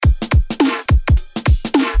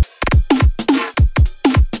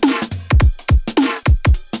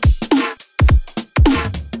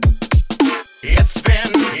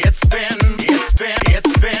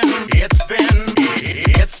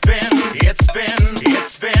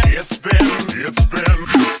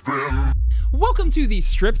Welcome to the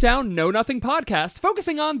Strip Down Know Nothing podcast,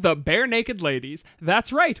 focusing on the bare naked ladies.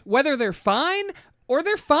 That's right, whether they're fine or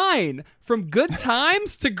they're fine. From good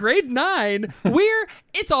times to grade 9, we're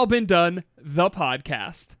It's All Been Done, the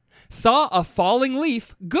podcast. Saw a falling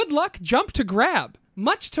leaf, good luck, jump to grab.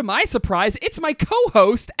 Much to my surprise, it's my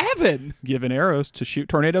co-host, Evan. Given arrows to shoot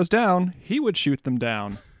tornadoes down, he would shoot them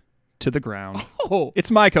down to the ground. Oh, It's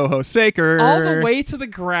my co-host, Saker. all the way to the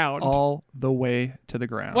ground. All the way to the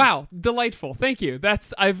ground. Wow, delightful. Thank you.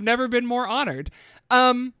 I've never been more honored.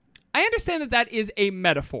 I understand that is a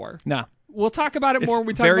metaphor. Nah. We'll talk about it more when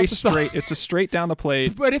we talk very about the song. straight. It's a straight down the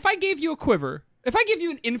plate. But if I gave you a quiver, if I give you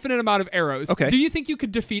an infinite amount of arrows, Okay. do you think you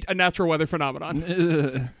could defeat a natural weather phenomenon?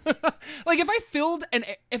 Ugh. Like if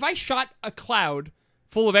I shot a cloud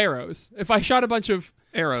full of arrows, if I shot a bunch of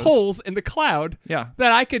Arrows. holes in the cloud, Yeah.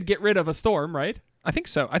 then I could get rid of a storm, right? I think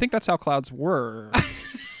so. I think that's how clouds were.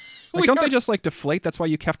 Like, don't they just like deflate? That's why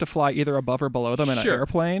you have to fly either above or below them in an Sure.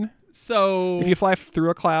 airplane. So If you fly through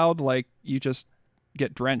a cloud, like you just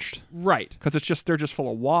get drenched right. because they're just full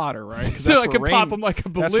of water, right? 'Cause So that's I where could pop them like a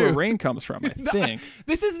balloon. That's where rain comes from, I think.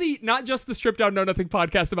 This is not just the Strip Down Know Nothing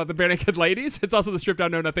podcast about the bare naked ladies. It's also the Strip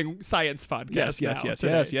Down Know Nothing science podcast.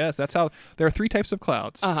 Yes. That's how there are 3 types of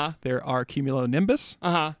clouds. Uh-huh. There are cumulonimbus.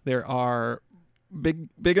 Uh-huh. There are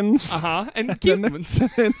biggins. Uh-huh. And And cute then, ones.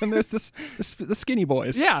 and then there's the skinny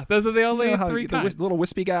boys. Yeah, those are the only You know how 3 the kinds. little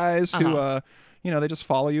wispy guys who Uh-huh. they just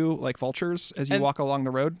follow you like vultures as you And walk along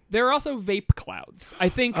the road. There are also vape clouds. I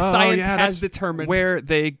think science has that's determined where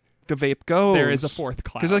the vape goes. there is a 4th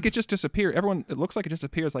cloud. Because like it just disappears. It looks like it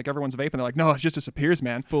disappears. Like everyone's vaping. They're like, no, it just disappears,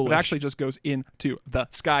 man. Foolish. But it actually just goes into the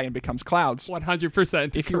sky and becomes clouds.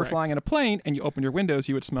 100% If you were correct. flying in a plane and you open your windows,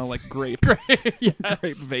 you would smell like grape Yes.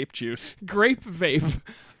 grape vape juice. Grape vape.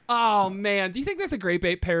 Oh, man. Do you think there's a Grape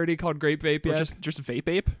Ape parody called Grape Vape Or yet? just vape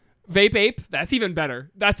ape. Vape Ape? That's even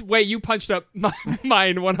better. That's way you punched up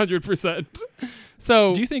mine 100%.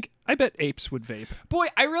 So, Do you think? I bet apes would vape. boy,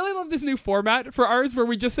 I really love this new format for ours where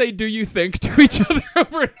we just say, do you think, to each other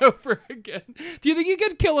over and over again. Do you think you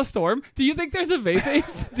could kill a storm? Do you think there's a Vape Ape?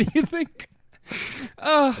 Do you think...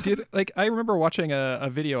 Do you like? I remember watching a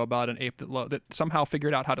video about an ape that somehow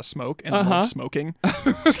figured out how to smoke and Uh-huh. loved smoking.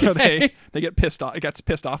 So they get pissed off. It gets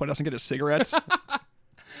pissed off when it doesn't get his cigarettes.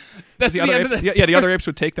 That's the, other end of ape, the the other apes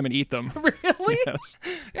would take them and eat them. Really? Yes.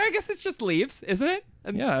 Yeah, I guess it's just leaves, isn't it?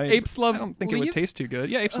 And Yeah. apes love I don't think leaves? it would taste too good.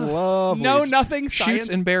 Yeah, apes love No, leaves. nothing Shoots science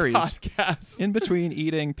and berries. podcast. In between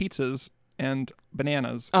eating pizzas and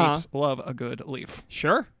bananas, Uh-huh. apes love a good leaf.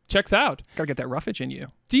 Sure. Checks out. Gotta get that roughage in you.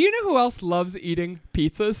 Do you know who else loves eating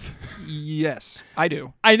pizzas? Yes, I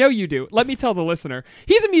do. I know you do. Let me tell the listener.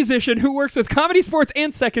 He's a musician who works with Comedy Sports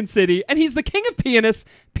and Second City, and he's the king of pianists,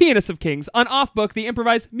 pianist of kings, on Off Book, the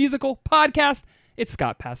improvised musical podcast. It's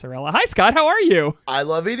Scott Passarella. Hi, Scott. How are you? I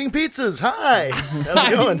love eating pizzas. Hi. How's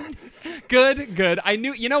it going? Good.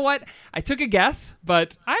 You know what? I took a guess,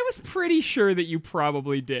 but I was pretty sure that you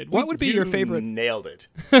probably did. What would be your favorite? Nailed it.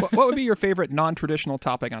 what would be your favorite non-traditional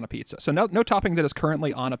topping on a pizza? So no topping that is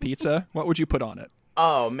currently on a pizza. What would you put on it?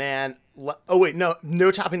 Oh man. Oh wait,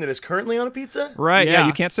 no topping that is currently on a pizza. Right. Yeah. Yeah.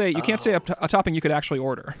 You can't say a topping you could actually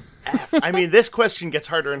order. I mean, this question gets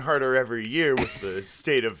harder and harder every year with the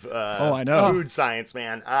state of I know. food science,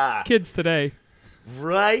 man. Kids today.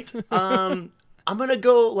 Right. I'm gonna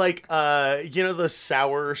go like those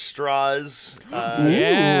sour straws.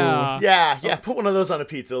 Yeah. Yeah. Put one of those on a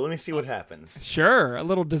pizza. Let me see what happens. Sure. A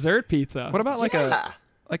little dessert pizza. What about like Yeah.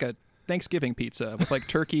 a Thanksgiving pizza with like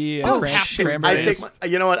turkey and Oh, cranberries?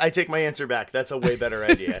 You know what? I take my answer back. That's a way better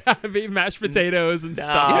idea. Be mashed potatoes and Oh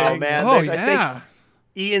stuffing. man. Oh I think yeah.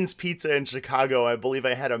 Ian's Pizza in Chicago, I believe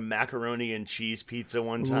I had a macaroni and cheese pizza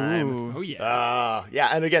one time. Ooh. Oh yeah. Yeah,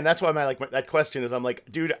 and again, that's why that question is. I'm like,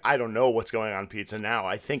 dude, I don't know what's going on pizza now.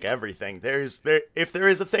 I think everything. If there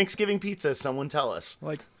is a Thanksgiving pizza, someone tell us.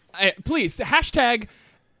 Like Please hashtag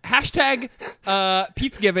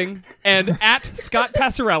Pizgiving and at Scott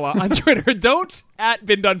Passarella on Twitter. Don't at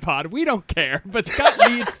Been Done Pod. We don't care, but Scott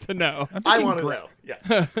needs to know. I want to know.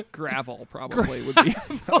 Yeah. gravel probably would be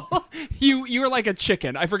You are like a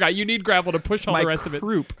chicken. I forgot. You need gravel to push all my the rest of it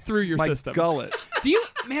croup, through your my system. gullet. Do you,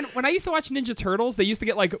 man, when I used to watch Ninja Turtles, they used to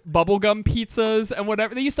get like bubblegum pizzas and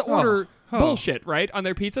whatever. They used to order bullshit, right, on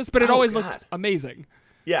their pizzas, but it Oh, always God. looked amazing.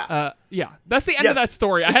 Yeah. Yeah. That's the end Yeah. of that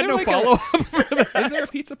story. I had there no like a- follow up. Is there a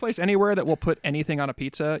pizza place anywhere that will put anything on a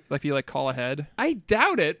pizza? Like if you like call ahead? I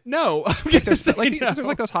doubt it. No. I'm gonna There's say like, no. is there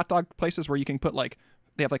like those hot dog places where you can put like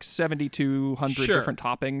they have like 7,200 Sure. different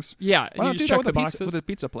toppings? Yeah, and Why you not just do check that with the a pizza boxes. with a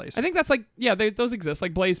pizza place? I think that's like, yeah, those exist,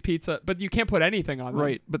 like Blaze Pizza, but you can't put anything on them.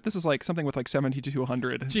 Right, but this is like something with like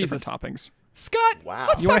 7,200 Jesus. different toppings. Scott, Wow.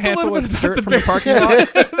 let's You want a talk a handful little of bit dirt about from the parking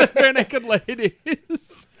lot? the Bare Naked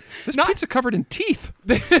Ladies. This Not- pizza covered in teeth.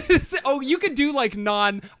 Oh, you could do like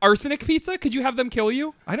non-arsenic pizza? Could you have them kill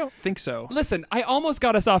you? I don't think so. Listen, I almost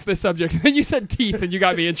got us off this subject, and then you said teeth, and you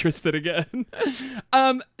got me interested again.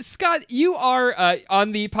 Scott, you are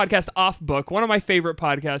on the podcast Off Book, one of my favorite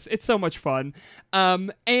podcasts. It's so much fun.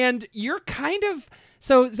 And you're kind of...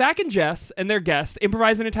 So Zach and Jess and their guest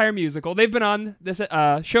improvise an entire musical. They've been on this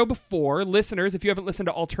show before. Listeners, if you haven't listened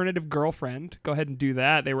to Alternative Girlfriend, go ahead and do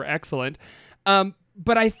that. They were excellent.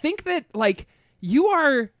 But I think that like you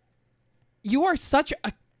are such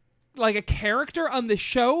a character on the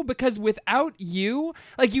show, because without you,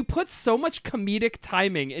 like, you put so much comedic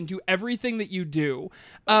timing into everything that you do.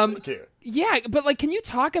 Thank you. Yeah, but like, can you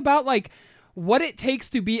talk about like what it takes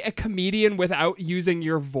to be a comedian without using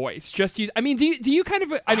your voice? Just use. I mean, do you kind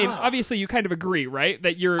of? I mean, obviously you kind of agree, right?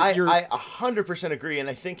 That you're. I 100% agree, and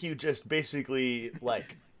I think you just basically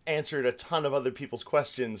like answered a ton of other people's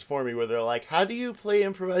questions for me, where they're like, "How do you play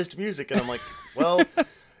improvised music?" And I'm like, "Well,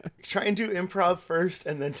 try and do improv first,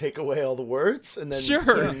 and then take away all the words, and then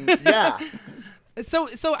Sure. yeah."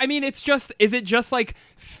 So I mean, is it just like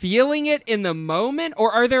feeling it in the moment,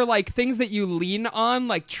 or are there like things that you lean on,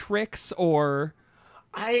 like tricks or?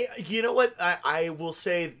 You know what? I will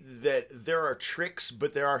say that there are tricks,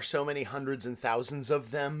 but there are so many hundreds and thousands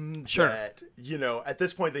of them Sure. that, you know, at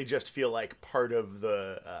this point they just feel like part of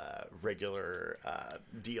the regular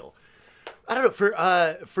deal. I don't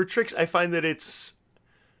know. For tricks, I find that it's,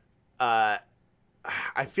 I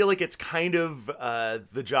feel like it's kind of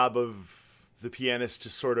the job of the pianist to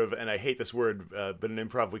sort of, and I hate this word, but in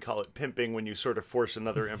improv we call it pimping, when you sort of force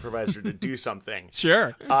another improviser to do something.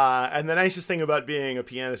 Sure. And the nicest thing about being a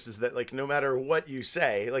pianist is that, like, no matter what you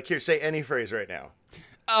say, like, here, say any phrase right now.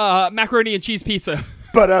 Macaroni and cheese pizza.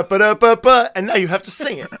 Ba-da-ba-da-ba-ba, and now you have to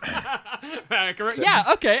sing it. Yeah.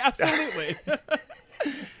 Okay. Absolutely.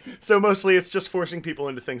 So mostly it's just forcing people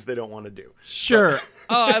into things they don't want to do. Sure.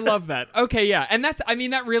 Oh, I love that. Okay, yeah. And that's, I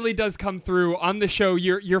mean, that really does come through on the show.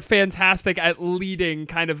 You're fantastic at leading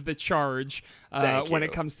kind of the charge when you.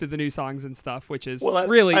 it comes to the new songs and stuff, which is Well,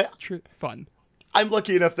 really fun. I'm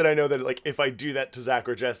lucky enough that I know that, like, if I do that to Zach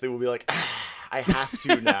or Jess, they will be like, I have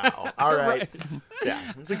to now. All right. Yeah,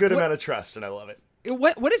 it's a good amount of trust, and I love it.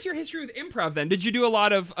 What is your history with improv then? Did you do a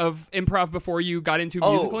lot of improv before you got into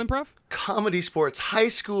musical improv? Comedy Sports High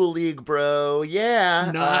School League, bro.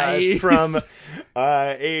 Yeah. Nice. From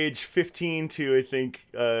age 15 to, I think,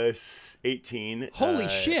 18. Holy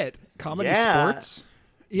shit. Comedy yeah. sports.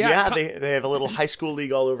 Yeah. They have a little high school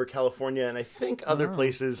league all over California, and I think other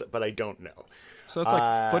places, but I don't know. So it's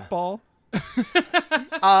like football.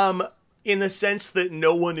 In the sense that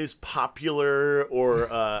no one is popular or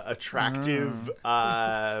attractive.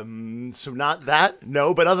 So not that,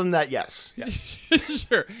 no. But other than that, yes.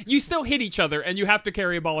 Sure. You still hit each other, and you have to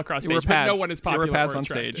carry a ball across You wear stage, but no pads. one is You wear popular pads or on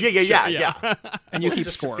attractive. stage. Yeah. And you keep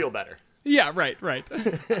just score. to feel better. Yeah, right.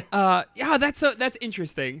 Yeah, that's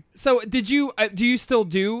interesting. So, do you still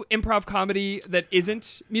do improv comedy that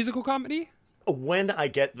isn't musical comedy? When I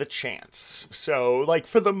get the chance. So, like,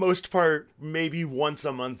 for the most part, maybe once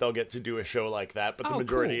a month I'll get to do a show like that, but the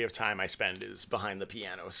majority cool. of time I spend is behind the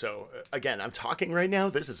piano. So, again, I'm talking right now.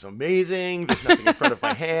 This is amazing. There's nothing in front of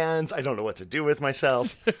my hands. I don't know what to do with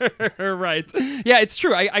myself. Right. Yeah, it's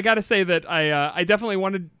true. I gotta say that I definitely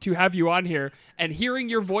wanted to have you on here, and hearing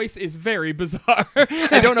your voice is very bizarre.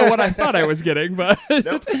 I don't know what I thought I was getting, but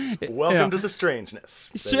Nope. Welcome to the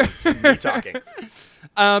strangeness. Sure. That is me talking.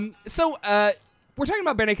 So we're talking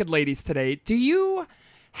about Bare Naked Ladies today. Do you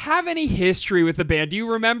have any history with the band? Do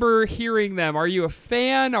you remember hearing them? Are you a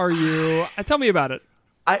fan? Are you? Tell me about it.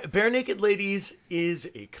 Bare Naked Ladies is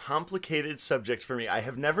a complicated subject for me. I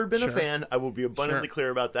have never been a fan. I will be abundantly clear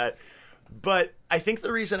about that. But I think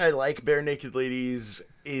the reason I like Bare Naked Ladies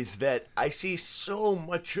is that I see so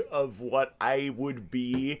much of what I would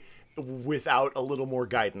be without a little more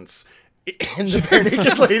guidance in the Bare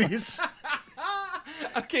Naked Ladies.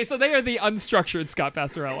 Okay, so they are the unstructured Scott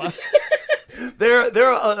Passarella.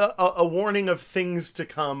 They're a warning of things to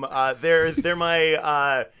come. They're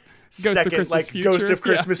my second, like, Ghost of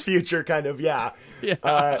Christmas Future kind of, yeah.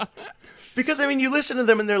 Because, I mean, you listen to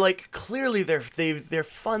them and they're like, clearly they're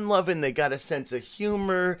fun-loving. They got a sense of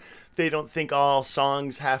humor. They don't think all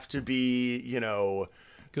songs have to be, you know,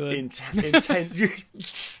 good. Intent.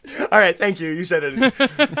 All right, thank you. You said it.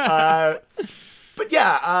 But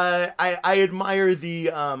yeah, I admire the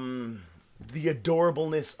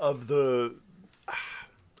adorableness of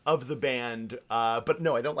the band. But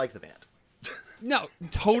no, I don't like the band. No,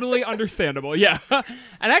 totally understandable. Yeah.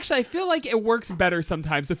 And actually, I feel like it works better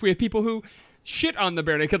sometimes if we have people who shit on the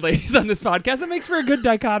Bare Naked Ladies on this podcast. It makes for a good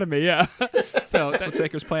dichotomy, yeah. So That's what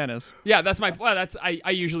Saker's plan is. yeah, that's my. Well,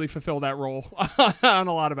 I usually fulfill that role on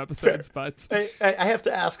a lot of episodes, but I have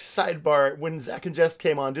to ask, sidebar, when Zach and Jess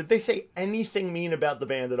came on, did they say anything mean about the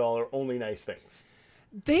band at all, or only nice things?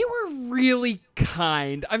 they were really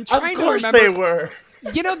kind. I'm trying Of course to remember. they were.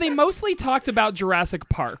 You know, they mostly talked about Jurassic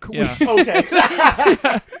Park. Yeah. Okay.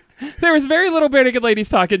 There was very little Bare Naked Ladies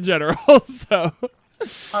talk in general, so.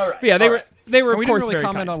 All right. But yeah, they all were. right. They were, And of we course, didn't really very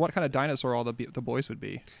comment kind. on what kind of dinosaur all the boys would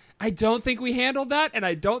be. I don't think we handled that, and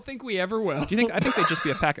I don't think we ever will. Do you think? I think they'd just be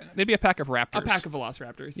a pack. They'd be a pack of raptors. A pack of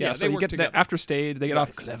Velociraptors. Yeah, so they you work get together. the after stage. They get off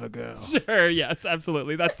Nice. clever girl. Sure, yes,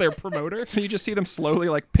 absolutely. That's their promoter. So you just see them slowly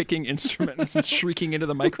like picking instruments and shrieking into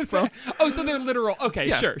the microphone. Oh, so they're literal. Okay,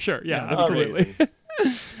 Yeah. sure. Yeah, Yeah, absolutely.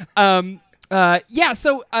 Amazing. Yeah,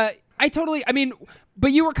 so I totally, I mean,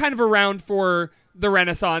 but you were kind of around for the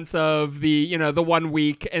renaissance of the 1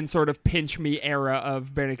 week and sort of pinch me era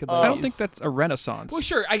of Bare Naked Ladies. I don't think that's a renaissance. Well,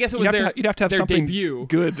 sure, I guess it was You'd have to have their something debut.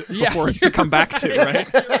 good Yeah, before to come back to, right?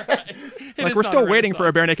 It Like is we're not still waiting for a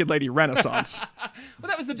renaissance. Bare Naked Lady renaissance. Well,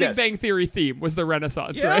 that was the Big Yes. Bang Theory theme, was the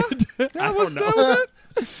renaissance, Yeah? right? I don't know. That was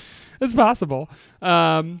it. It's possible.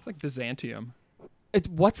 It's like Byzantium.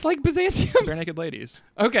 What's like Byzantium? Bare Naked Ladies.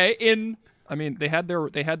 Okay, in... I mean, they had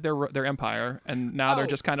their empire, and now they're Oh.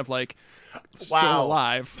 just kind of like still Wow.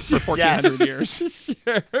 alive for 1,400 years.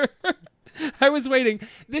 Sure. I was waiting.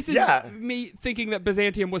 This is Yeah. me thinking that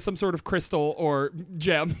Byzantium was some sort of crystal or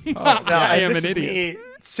gem. No, I am this an is idiot. me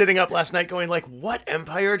sitting up last night going like, what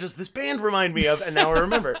empire does this band remind me of? And now I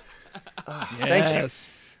remember. Thank you. Yes.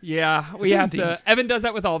 Yeah, we have to. Byzantines. Evan does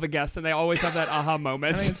that with all the guests, and they always have that aha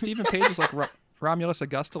moment. I mean, Stephen Page is like Romulus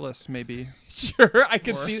Augustulus, maybe. Sure, I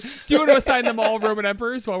could see. Do you want to assign them all Roman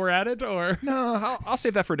emperors while we're at it, or? No, I'll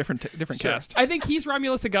save that for a different Sure. cast. I think he's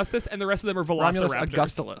Romulus Augustus, and the rest of them are Romulus Velociraptors.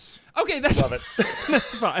 Augustulus. Okay, that's Love it.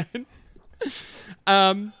 that's fine.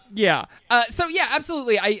 Yeah. So yeah,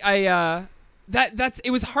 absolutely.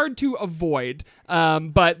 It was hard to avoid.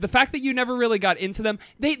 But the fact that you never really got into them,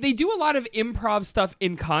 they do a lot of improv stuff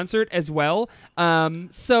in concert as well.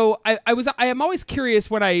 So I am always curious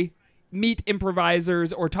when I meet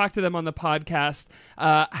improvisers or talk to them on the podcast,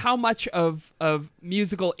 how much of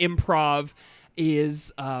musical improv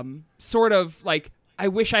is sort of like, I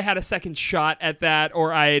wish I had a second shot at that,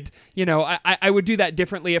 or I would do that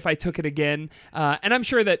differently if I took it again. And I'm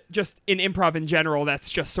sure that just in improv in general,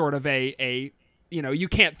 that's just sort of a you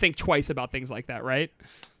can't think twice about things like that, right?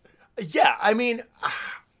 Yeah, I mean,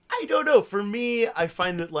 I don't know. For me, I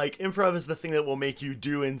find that like improv is the thing that will make you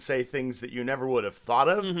do and say things that you never would have thought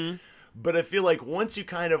of. Mm-hmm. But I feel like once you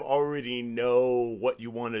kind of already know what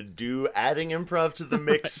you want to do, adding improv to the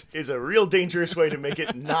mix is a real dangerous way to make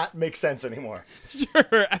it not make sense anymore.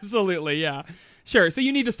 Sure, absolutely, yeah. Sure, so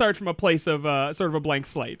you need to start from a place of sort of a blank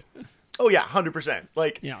slate. Oh yeah, 100%.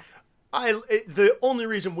 Like, Yeah. the only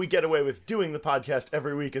reason we get away with doing the podcast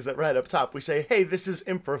every week is that right up top we say, "Hey, this is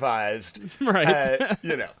improvised." Right.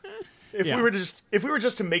 If Yeah. we were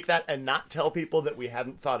just to make that and not tell people that we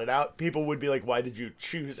hadn't thought it out, people would be like, "Why did you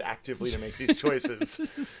choose actively to make these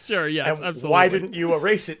choices?" Sure, yes, And absolutely. why didn't you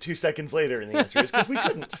erase it 2 seconds later? And the answer is because we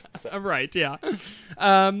couldn't. So. Right, yeah.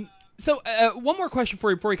 So one more question for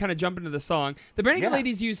you before we kind of jump into the song. The Bare Naked Yeah.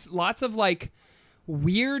 Ladies use lots of like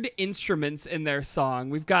weird instruments in their song.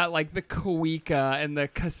 We've got like the kawika and the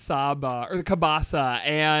kasaba or the kabasa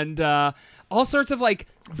and all sorts of like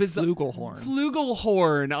Flugelhorn.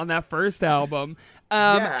 flugelhorn on that first album.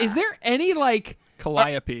 Yeah. Is there any like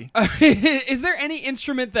Calliope. is there any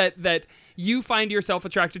instrument that you find yourself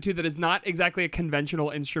attracted to that is not exactly a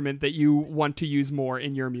conventional instrument that you want to use more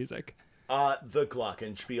in your music? The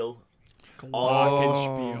Glockenspiel.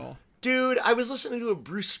 Glockenspiel. Dude, I was listening to a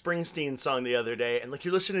Bruce Springsteen song the other day, and like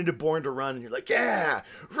you're listening to Born to Run, and you're like, yeah,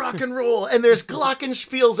 rock and roll, and there's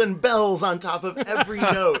glockenspiels and bells on top of every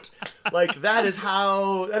note. Like that is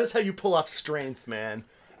how you pull off strength, man.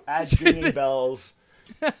 Add dinging bells.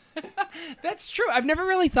 That's true. I've never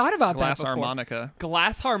really thought about Glass that before. harmonica.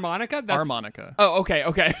 Glass harmonica? That's... Harmonica. Oh,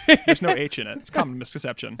 okay. There's no H in it. It's a common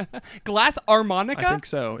misconception. Glass harmonica? I think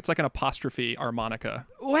so. It's like an apostrophe harmonica.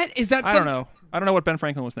 What is that? I don't know. I don't know what Ben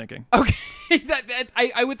Franklin was thinking. Okay,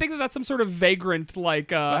 I would think that's some sort of vagrant, like.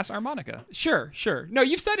 Glass harmonica. Sure. No,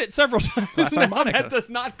 you've said it several times. Glass now. harmonica. That does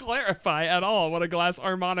not clarify at all what a glass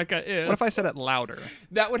harmonica is. What if I said it louder?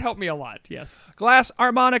 That would help me a lot. Yes. Glass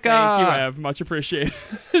harmonica. Thank you, Ev. Much appreciated.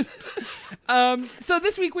 So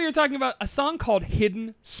this week we were talking about a song called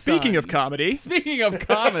Hidden Speaking Sun. of comedy. Speaking of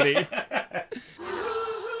comedy.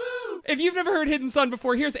 If you've never heard Hidden Sun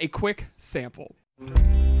before, here's a quick sample.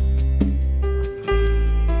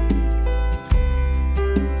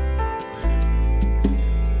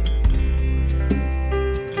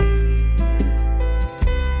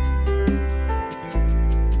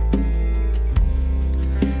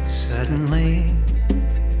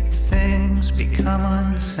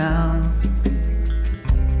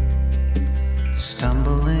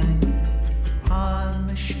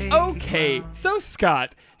 Okay, so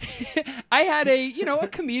Scott, I had a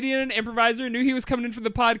comedian and improviser, knew he was coming in for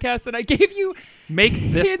the podcast, and I gave you Make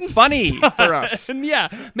this hints funny for us. And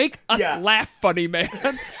make us laugh funny, man.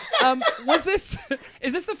 Is this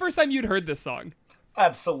the first time you'd heard this song?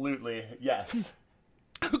 Absolutely, yes.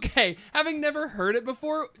 Okay, having never heard it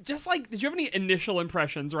before, just like, did you have any initial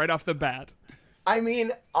impressions right off the bat? I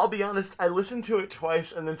mean, I'll be honest, I listened to it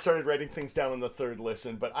twice and then started writing things down on the third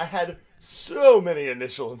listen, but I had so many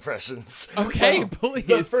initial impressions. Okay, please.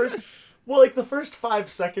 The first 5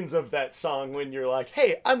 seconds of that song when you're like,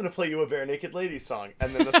 hey, I'm going to play you a Bare Naked Ladies song,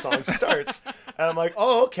 and then the song starts, and I'm like,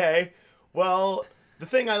 oh, okay, well, the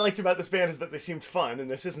thing I liked about this band is that they seemed fun, and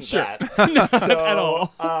this isn't that. Not at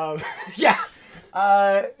all.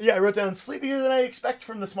 I wrote down sleepier than I expect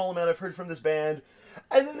from the small amount I've heard from this band.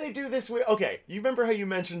 And then they do this weird... Okay, you remember how you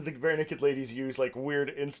mentioned the Bare Naked Ladies use, like, weird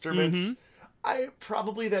instruments?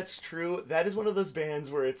 Probably that's true. That is one of those bands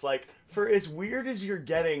where it's like, for as weird as you're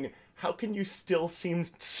getting, how can you still seem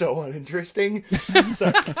so uninteresting? No,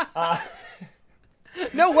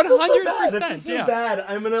 100%. I feel so bad.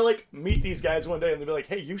 I'm gonna, like, meet these guys one day and they'll be like,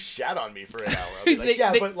 hey, you shat on me for an hour. I'll be like,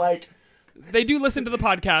 but, like... They do listen to the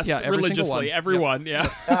podcast religiously. Everyone,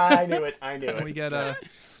 I knew it. We get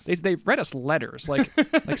they read us letters, like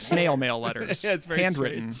snail mail letters. Yeah, it's very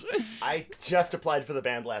handwritten. strange. I just applied for the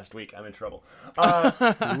band last week. I'm in trouble.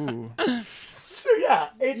 Ooh. So yeah,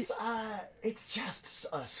 it's just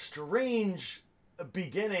a strange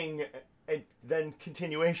beginning and then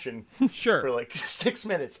continuation. Sure. For like 6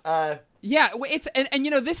 minutes. Yeah, it's and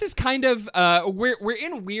this is kind of we're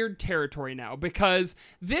in weird territory now because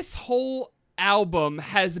this whole album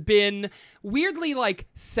has been weirdly like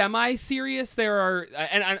semi-serious. There are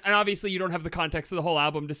and obviously you don't have the context of the whole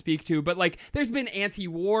album to speak to, but like there's been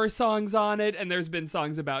anti-war songs on it, and there's been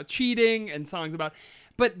songs about cheating and songs about.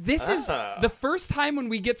 But this is the first time when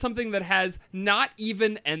we get something that has not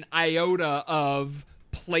even an iota of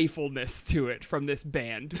playfulness to it from this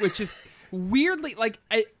band, which is weirdly like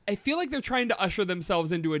I feel like they're trying to usher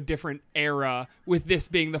themselves into a different era with this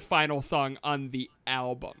being the final song on the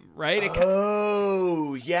album, right? That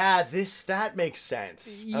makes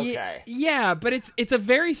sense. Okay. Yeah, but it's a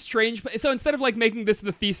very strange. So instead of like making this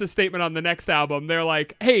the thesis statement on the next album, they're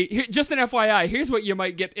like, hey, just an FYI, here's what you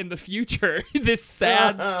might get in the future. This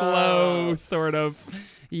sad, slow sort of.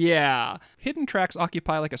 Yeah. Hidden tracks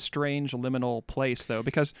occupy like a strange liminal place, though,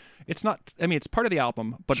 because it's not, I mean, it's part of the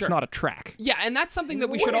album, but it's not a track. Yeah, and that's something that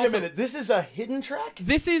we should also... Wait a minute, this is a hidden track?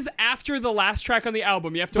 This is after the last track on the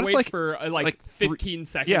album. You have to wait for 15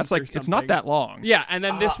 seconds. Yeah, it's like, it's not that long. Yeah, and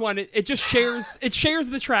then this one, it just shares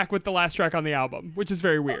the track with the last track on the album, which is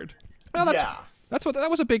very weird. Well, that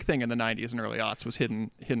was a big thing in the 90s and early aughts, was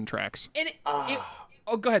hidden tracks. And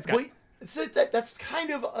go ahead, Scott. Wait. So that's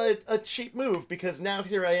kind of a cheap move, because now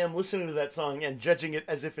here I am listening to that song and judging it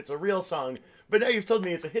as if it's a real song, but now you've told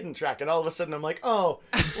me it's a hidden track, and all of a sudden I'm like, oh,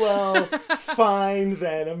 well, fine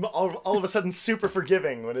then. I'm all of a sudden super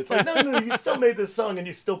forgiving when it's like, no, you still made this song and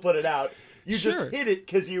you still put it out. You just hid it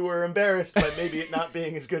because you were embarrassed by maybe it not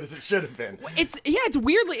being as good as it should have been. It's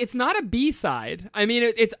weirdly, it's not a B-side. I mean,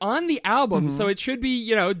 it's on the album, so it should be,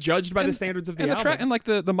 judged by the standards of the album. And like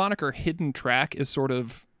the moniker hidden track is sort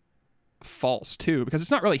of false too, because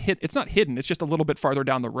it's not really it's not hidden, it's just a little bit farther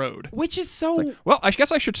down the road, which is so like, well, I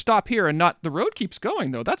guess I should stop here, and not the road keeps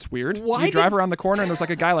going though. That's weird. You drive around the corner and there's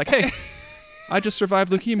like a guy like, hey, I just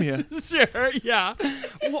survived leukemia. Sure, yeah.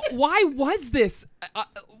 Why was this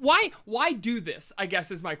why do this, I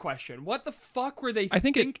guess, is my question. What the fuck were they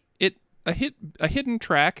thinking? A hidden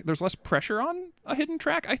track, there's less pressure on a hidden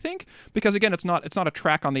track, I think, because again, it's not a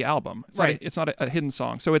track on the album. It's not a hidden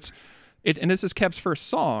song, so and this is Kev's first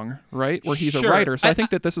song, right? Where he's a writer. So I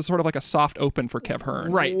think that this is sort of like a soft open for Kev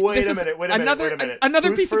Hearn. Right. Wait a minute.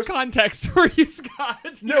 Another piece of context for you,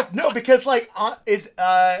 Scott. No, because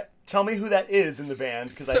tell me who that is in the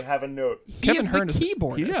band, because I have a note. Kevin Hearn is the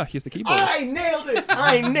keyboardist. He's the keyboardist.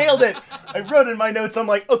 I nailed it! I wrote in my notes, I'm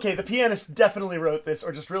like, okay, the pianist definitely wrote this,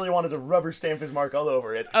 or just really wanted to rubber stamp his mark all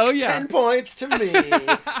over it. Oh, yeah. 10 points to me.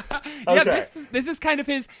 Yeah, this is kind of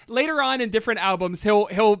his... Later on in different albums,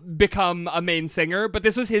 he'll become a main singer, but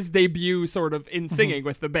this was his debut sort of in singing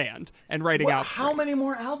with the band and writing out. How many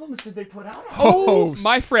more albums did they put out? Oh,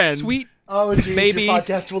 my friend. Sweet. Oh, geez, maybe your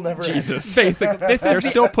podcast will never end. Basically, they're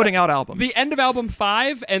still putting out albums. The end of album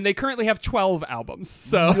 5, and they currently have 12 albums.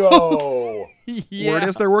 So no. Yeah. Word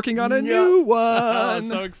is they're working on a new one. I'm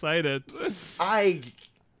so excited. I'm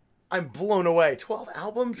blown away. 12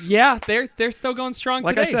 albums? Yeah, they're still going strong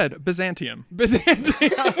like today. I said, Byzantium.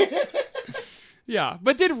 Yeah,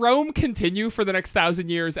 but did Rome continue for the next 1,000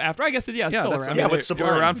 years after? I guess still around. Yeah, with they Sublime.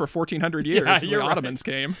 were around for 1,400 years. Yeah, the you're right. Ottomans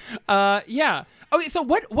came. Yeah. Okay, so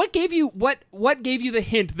what gave you the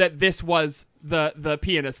hint that this was the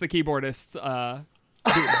pianist, the keyboardist? Doing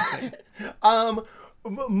this thing?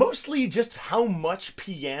 Mostly just how much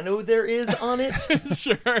piano there is on it.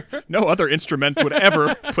 Sure. No other instrument would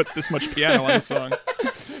ever put this much piano on a song.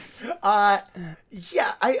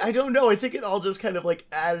 Yeah, I don't know. I think it all just kind of like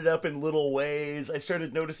added up in little ways. I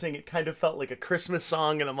started noticing it kind of felt like a Christmas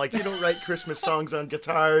song, and I'm like, you don't write Christmas songs on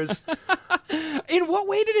guitars. In what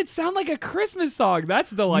way did it sound like a Christmas song? That's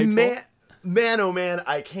delightful. Man, oh man,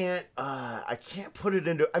 I can't put it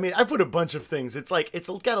into. I mean, I put a bunch of things. It's like it's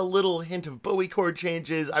got a little hint of Bowie chord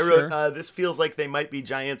changes. I wrote, "This feels like they might be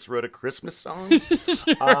giants." Wrote a Christmas song.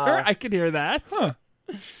 Sure, I can hear that. Huh.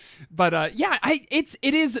 But yeah, it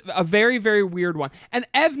is a very, very weird one. And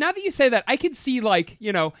Ev, now that you say that, I can see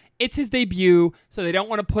it's his debut, so they don't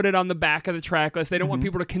want to put it on the back of the track list. They don't want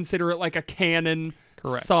people to consider it like a canon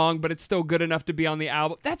song, but it's still good enough to be on the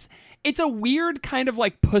album. It's a weird kind of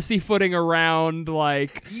like pussyfooting around,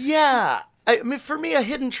 like. Yeah. I mean, for me, a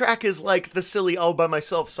hidden track is like the silly "All by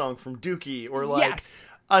Myself" song from Dookie, or like Yes.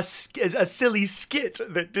 a silly skit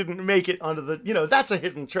that didn't make it onto the. That's a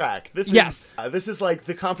hidden track. This is like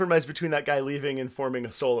the compromise between that guy leaving and forming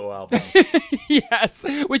a solo album. Yes,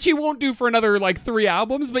 which he won't do for another 3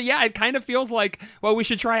 albums. But yeah, it kind of feels like, well, we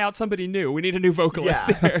should try out somebody new. We need a new vocalist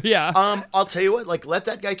there. Yeah. I'll tell you what. Let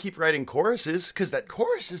that guy keep writing choruses, because that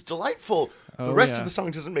chorus is delightful. The rest of the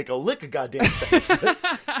song doesn't make a lick of goddamn sense.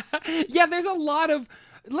 Yeah, there's a lot of.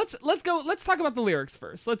 Let's talk about the lyrics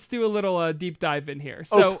first. Let's do a little deep dive in here.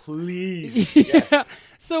 So, please. Yes.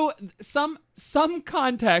 So some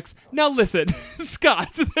context. Now listen,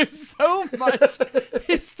 Scott, there's so much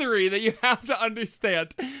history that you have to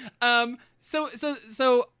understand.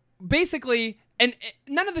 So basically, and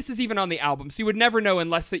none of this is even on the album, so you would never know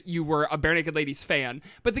unless that you were a Barenaked Ladies fan.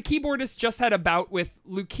 But the keyboardist just had a bout with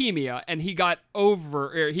leukemia, and he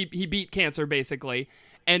he beat cancer basically.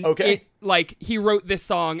 And he wrote this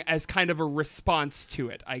song as kind of a response to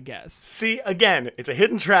it, I guess. See, again, it's a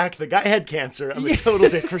hidden track. The guy had cancer. I'm a total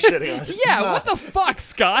dick for shitting on it. Yeah, what the fuck,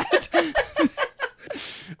 Scott?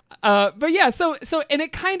 But yeah, so and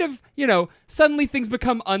it kind of, suddenly things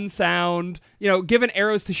become unsound, given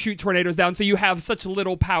arrows to shoot tornadoes down, so you have such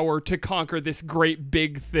little power to conquer this great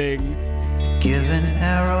big thing. Given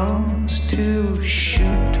arrows to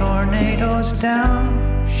shoot tornadoes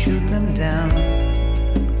down, shoot them down.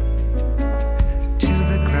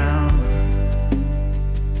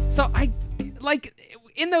 So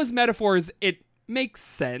in those metaphors, it makes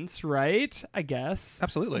sense, right? I guess.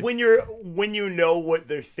 Absolutely. When you know what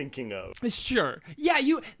they're thinking of. Sure. Yeah,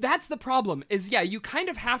 that's the problem you kind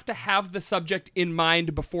of have to have the subject in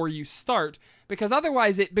mind before you start, because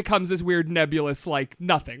otherwise it becomes this weird nebulous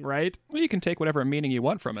nothing, right? Well, you can take whatever meaning you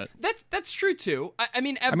want from it. That's true too. I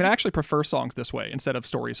mean, I actually prefer songs this way instead of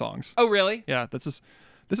story songs. Oh, really? Yeah,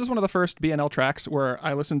 This is one of the first BNL tracks where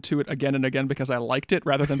I listened to it again and again because I liked it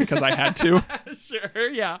rather than because I had to. Sure,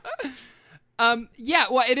 yeah. Yeah,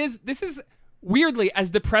 well, this is weirdly, as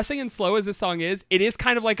depressing and slow as this song is, it is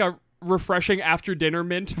kind of like a refreshing after dinner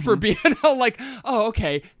mint for BNL. Oh,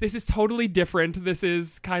 okay, this is totally different. This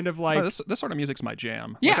is kind of like... Oh, this sort of music's my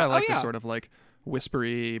jam. Yeah, I like this sort of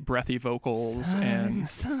whispery, breathy vocals and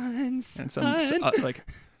some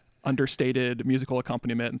understated musical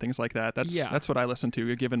accompaniment and things like that. That's what I listen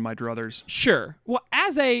to, given my druthers. Sure. Well,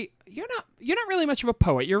 you're not really much of a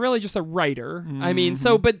poet. You're really just a writer. Mm-hmm. I mean,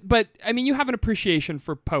 but you have an appreciation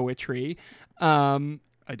for poetry. I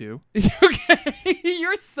do. Okay.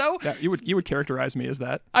 You're so... Yeah, you would characterize me as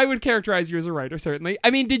that. I would characterize you as a writer, certainly.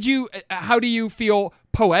 I mean, how do you feel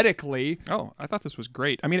poetically? Oh, I thought this was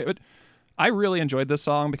great. I mean, I really enjoyed this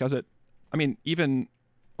song because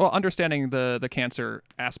understanding the cancer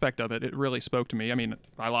aspect of it, it really spoke to me. I mean,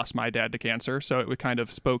 I lost my dad to cancer, so it kind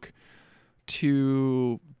of spoke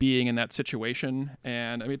to being in that situation.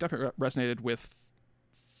 And it definitely resonated with,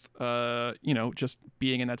 just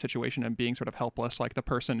being in that situation and being sort of helpless, like the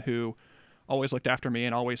person who always looked after me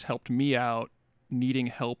and always helped me out, needing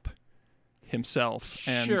help himself.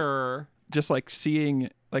 And sure. Just seeing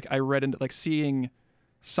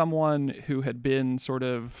someone who had been sort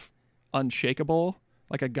of unshakable,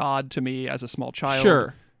 like a god to me as a small child,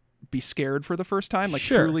 sure, be scared for the first time,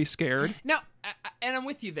 sure, truly scared. Now, and I'm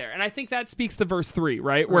with you there, and I think that speaks to verse 3,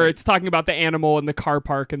 right? Where it's talking about the animal and the car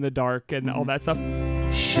park in the dark and all that stuff.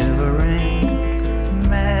 Shivering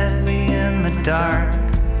madly in the dark,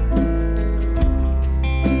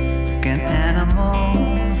 like an animal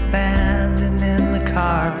abandoned in the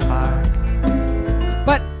car park.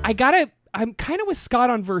 But I gotta I'm kind of with Scott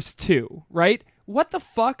on verse 2, right? What the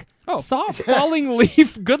fuck? Oh. Saw a falling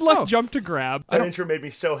leaf. Good luck, jump to grab. That intro made me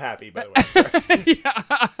so happy, by the way.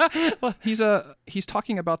 Sorry. He's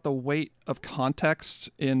talking about the weight of context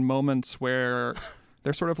in moments where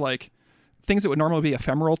they're sort of like things that would normally be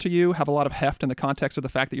ephemeral to you have a lot of heft in the context of the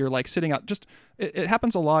fact that you're like sitting out. Just it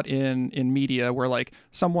happens a lot in media where like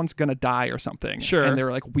someone's gonna die or something, Sure. and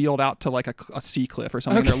they're like wheeled out to like a sea cliff or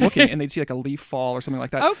something. Okay. And they're looking and they see like a leaf fall or something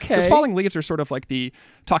like that. Okay. Because falling leaves are sort of like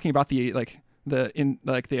talking about the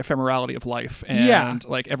ephemerality of life, and Yeah.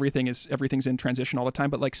 like everything's in transition all the time.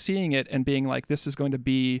 But like seeing it and being like, this is going to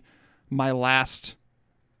be my last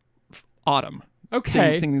autumn.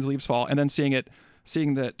 Okay. Seeing these leaves fall, and then seeing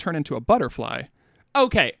that turn into a butterfly.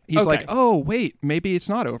 Okay. He's like, oh wait, maybe it's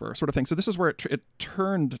not over, sort of thing. So this is where it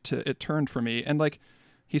turned for me, and like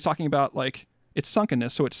he's talking about like its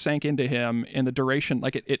sunkenness, so it sank into him in the duration,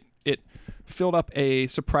 like it filled up a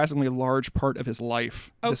surprisingly large part of his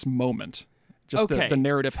life. This moment, just the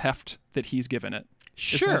narrative heft that he's given it.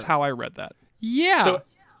 Sure. Is how I read that. Yeah. So,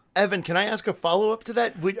 Evan, can I ask a follow-up to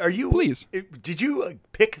that? Please. Did you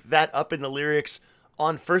pick that up in the lyrics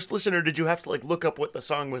on first listen, or did you have to like look up what the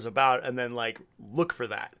song was about and then like look for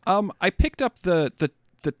that? I picked up the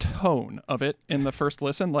tone of it in the first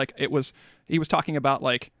listen. Like he was talking about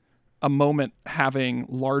like a moment being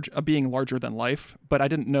larger than life, but I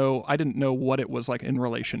didn't know what it was like in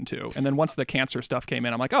relation to. And then once the cancer stuff came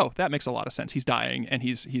in, I'm like, oh, that makes a lot of sense. He's dying and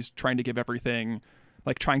he's trying to give everything,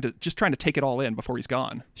 like trying to take it all in before he's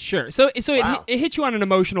gone. Sure. So Wow. it hit you on an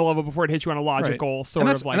emotional level before it hit you on a logical sort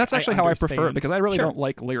of like. And that's actually how I prefer it, understand. because I really Sure. don't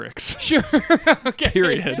like lyrics. Sure. Okay.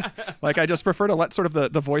 Period. Like I just prefer to let sort of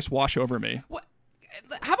the voice wash over me. What,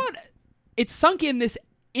 how about it sunk in this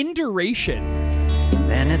induration?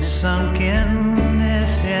 And it's sunk in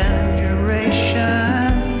this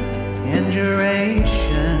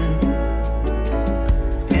induration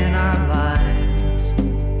in our lives.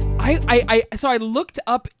 So I looked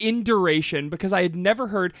up induration because I had never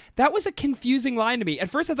heard. That was a confusing line to me. At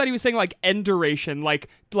first I thought he was saying like enduration, like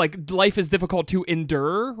life is difficult to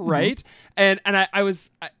endure, right? And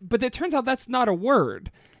but it turns out that's not a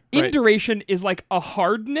word. Right. Induration is like a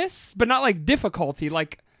hardness, but not like difficulty.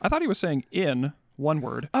 Like I thought he was saying in one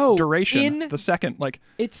word. Oh, duration. in- The second, like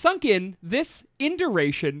it sunk in this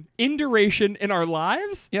induration in our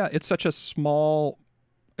lives. yeah, it's such a small.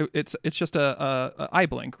 It's just a eye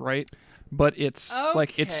blink, right? But it's like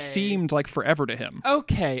Okay. it seemed like forever to him.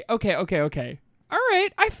 Okay. All right,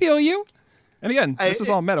 I feel you. And again, this is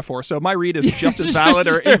all metaphor, so my read is just as valid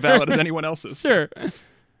or invalid as anyone else's. Sure.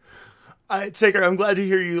 Taker, I'm glad to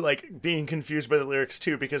hear you like being confused by the lyrics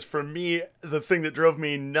too, because for me, the thing that drove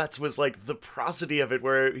me nuts was like the prosody of it,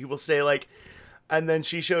 where he will say like, and then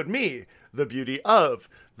she showed me the beauty of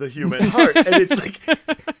the human heart. And it's like,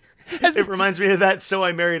 it reminds me of that So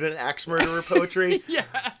I Married an Axe Murderer poetry. Yes.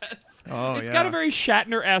 Oh, It's got a very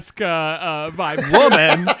Shatner-esque vibe.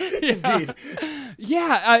 woman. Indeed.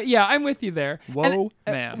 Yeah, I'm with you there. Whoa,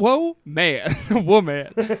 man. Whoa, man. Whoa,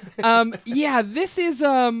 man. Yeah, this is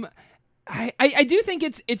I do think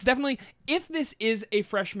it's definitely, if this is a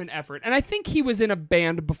freshman effort, and I think he was in a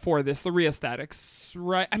band before this, the Reaesthetics,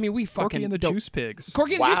 right? I mean, we fucking Corky and the don't- Juice Pigs.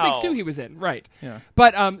 Corky and the Juice Wow. Pigs too, he was in, right? Yeah.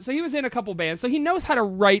 But so he was in a couple bands, so he knows how to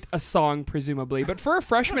write a song, presumably. But for a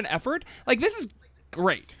freshman effort, like this is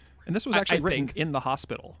great. And this was I actually written think. in the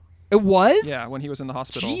hospital. It was? Yeah, when he was in the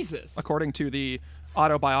hospital. Jesus. According to the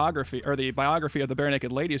autobiography or the biography of the Bare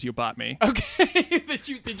Naked Ladies you bought me. Okay. Did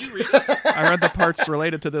you read it? I read the parts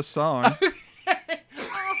related to this song.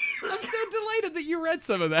 I'm so delighted that you read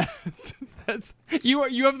some of that. That's you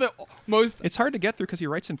have the most. It's hard to get through because he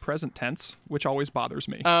writes in present tense, which always bothers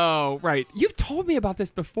me. Oh, right. You've told me about this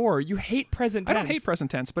before. You hate present I tense. don't hate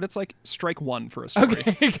present tense, but it's like strike one for a story.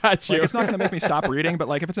 Okay, got you. Like it's not going to make me stop reading, but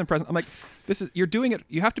like if it's in present, I'm like, you're doing it.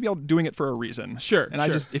 You have to be able to doing it for a reason. Sure, And I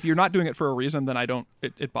sure. just, if you're not doing it for a reason, then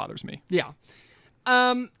it bothers me. Yeah.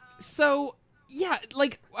 So yeah,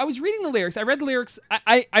 like I was reading the lyrics. I read the lyrics.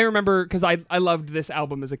 I remember because I loved this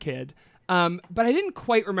album as a kid. But I didn't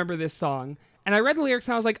quite remember this song. And I read the lyrics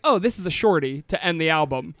and I was like, oh, this is a shorty to end the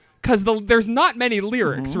album. Because there's not many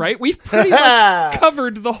lyrics, right? We've pretty much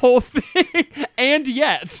covered the whole thing. And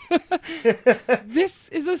yet, this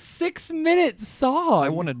is a 6-minute song. I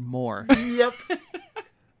wanted more. Yep.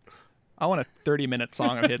 I want a 30-minute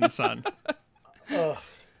song of Hidden Sun.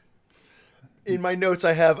 In my notes,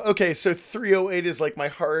 I have, okay, so 308 is like my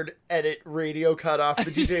hard edit radio cutoff.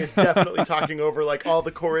 The DJ is definitely talking over like all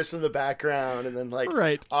the chorus in the background, and then like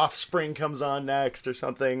Right. Offspring comes on next or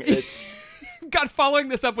something. It's God, following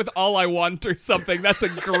this up with All I Want or something. That's a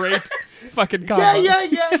great fucking combo.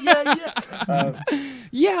 yeah.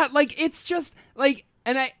 Yeah, like it's just like,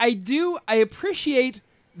 and I appreciate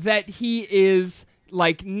that he is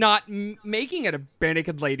like not making it a Bare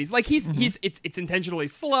Naked Ladies. Like it's intentionally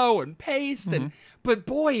slow and paced, and but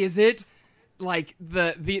boy, is it like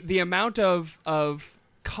the amount of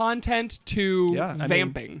content to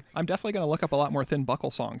vamping. I'm definitely going to look up a lot more Thin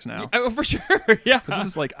Buckle songs now. Oh, for sure. Yeah. This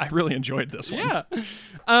is like, I really enjoyed this one. Yeah. But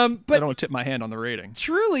I But don't want to tip my hand on the rating.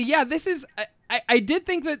 truly, yeah, this is. I did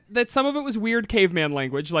think that some of it was weird caveman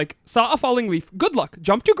language, like saw a falling leaf, good luck,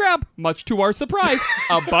 jump to grab, much to our surprise,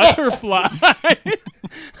 a butterfly.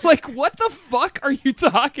 Like, what the fuck are you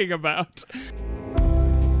talking about?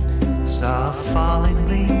 Saw a falling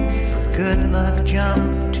leaf, good luck,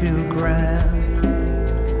 jump to grab.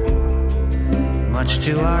 Much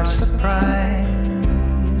to our surprise,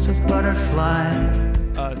 a butterfly.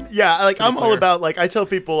 Yeah, like I'm all clear. about, like, I tell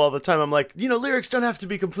people all the time, I'm like, lyrics don't have to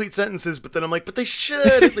be complete sentences, but then I'm like, but they should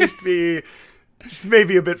at least be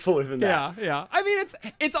maybe a bit fuller than that. Yeah. I mean,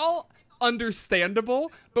 it's all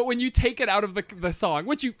understandable, but when you take it out of the song,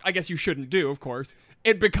 which I guess you shouldn't do, of course,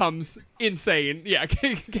 it becomes insane. Yeah,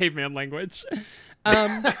 caveman language.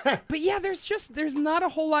 But yeah, there's not a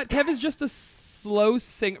whole lot. Kev is just a slow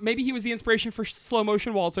singer. Maybe he was the inspiration for Slow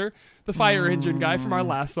Motion Walter, the fire engine guy from our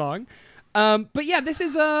last song. But yeah, this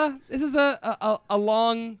is a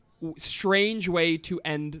long, strange way to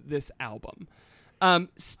end this album.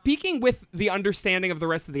 Speaking with the understanding of the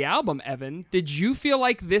rest of the album, Evan, did you feel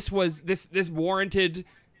like this warranted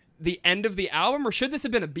the end of the album, or should this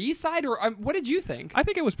have been a B-side, or what did you think? I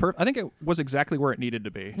think it was I think it was exactly where it needed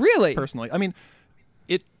to be. Really? Personally. I mean,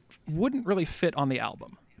 it wouldn't really fit on the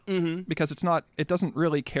album. Because it doesn't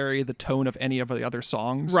really carry the tone of any of the other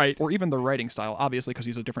songs, right? Or even the writing style, obviously, because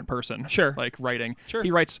he's a different person. Sure. Like writing. Sure.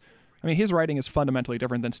 He writes, I mean, his writing is fundamentally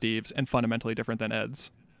different than Steve's and fundamentally different than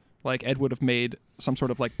Ed's. Like, Ed would have made some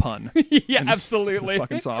sort of like pun. Yeah, in this absolutely.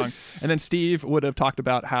 fucking song. And then Steve would have talked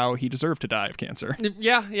about how he deserved to die of cancer.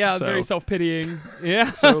 Yeah, So- very self-pitying.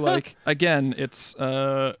 Yeah. So like, again, it's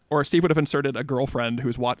or Steve would have inserted a girlfriend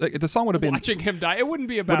who's the song would have been watching him die. It wouldn't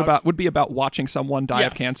be about would be about watching someone die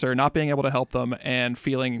of Yes. cancer, not being able to help them, and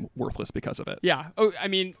feeling worthless because of it. Yeah. Oh, I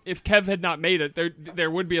mean, if Kev had not made it,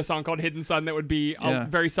 there would be a song called Hidden Sun that would be a Yeah.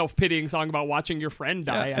 very self-pitying song about watching your friend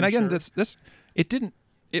die. Yeah. I'm And again, sure.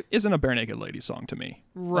 it isn't a Bare Naked Ladies song to me.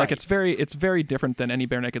 Right. Like, it's very different than any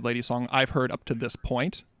Bare Naked Ladies song I've heard up to this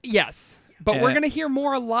point. Yes. But we're going to hear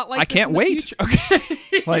more a lot like I this can't in the wait. future.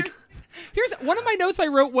 Okay. Like- here's one of my notes I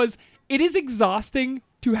wrote was, it is exhausting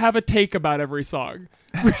to have a take about every song.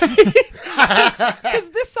 Because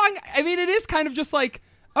this song, I mean, it is kind of just like,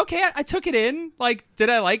 okay, I took it in. Like, did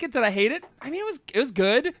I like it? Did I hate it? I mean, it was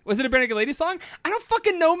good. Was it a Bare Naked Ladies song? I don't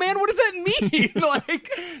fucking know, man. What does that mean? Like,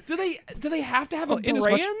 do they have to have a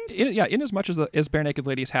brand? In as much as Bare Naked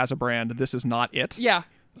Ladies has a brand, this is not it. Yeah.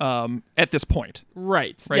 At this point.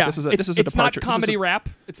 Right. Right, Yeah. this is a it's departure. not This is comedy a- rap.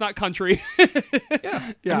 It's not country.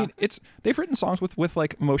 Yeah. Yeah. I mean, they've written songs with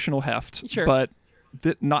like emotional heft, Sure. but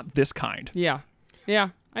not this kind. Yeah. Yeah.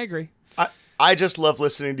 I agree. I just love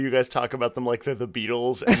listening to you guys talk about them like they're the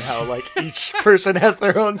Beatles and how like each person has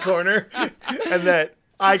their own corner, and that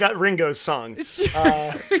I got Ringo's song.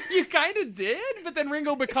 You kind of did, but then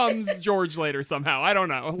Ringo becomes George later somehow. I don't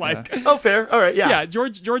know. Like, Oh, fair. All right, yeah. yeah,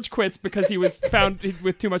 George quits because he was found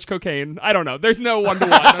with too much cocaine. I don't know. There's no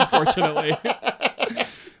 1-to-1, unfortunately.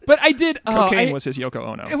 But I did. Cocaine was his Yoko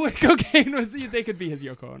Ono. Cocaine was. They could be his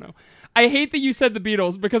Yoko Ono. I hate that you said the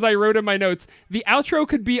Beatles because I wrote in my notes the outro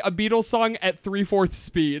could be a Beatles song at 3/4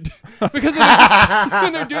 speed because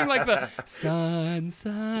when they're doing like the sun,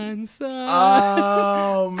 sun, sun.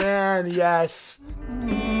 Oh man, yes.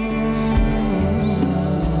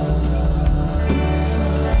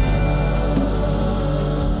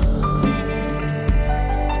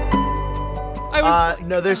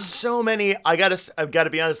 No, there's so many. I've got to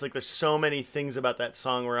be honest. Like, there's so many things about that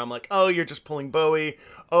song where I'm like, oh, you're just pulling Bowie.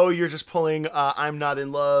 Oh, you're just pulling "I'm Not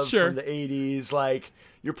in Love" Sure. from the '80s. Like,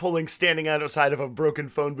 you're pulling "Standing Outside of a Broken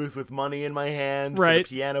Phone Booth with Money in My Hand" for Right.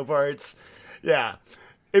 the piano parts. Yeah,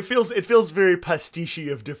 it feels very pastiche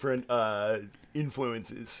of different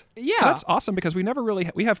influences. Yeah, That's awesome because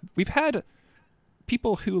we've had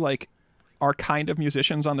people who like are kind of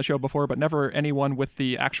musicians on the show before, but never anyone with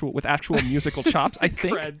actual musical chops. I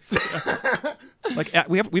think Creds. like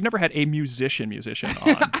we've never had a musician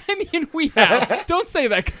on. I mean, we have. Don't say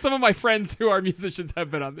that because some of my friends who are musicians have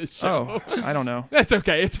been on this show. Oh, I don't know. That's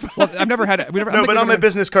okay. It's fine. Well, I've never had it. No, but on my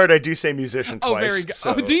business card, I do say musician Oh, twice. very good.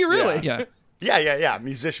 so, Oh, do you really? Yeah, Yeah.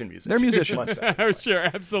 Musician. they're musicians. Must say. Oh, sure,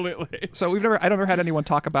 absolutely. So I've never had anyone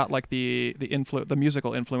talk about like the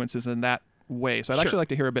musical influences in that way. So I'd Sure. actually like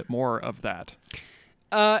to hear a bit more of that.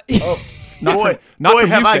 Not Boy, from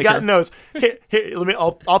have you, I Saker. gotten notes. Here, let me.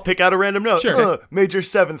 I'll pick out a random note. Sure. Major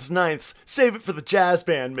sevenths, ninths. Save it for the jazz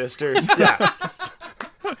band, Mister. Yeah.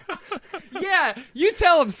 Yeah, you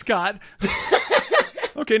tell him, Scott.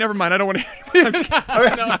 Okay, never mind. I don't want to. All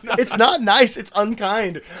right. It's not nice. It's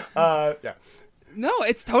unkind. Yeah. No,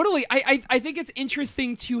 it's totally. I think it's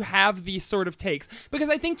interesting to have these sort of takes because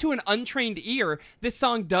I think to an untrained ear, this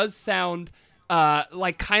song does sound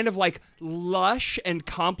like kind of like lush and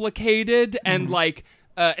complicated and like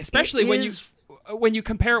especially when you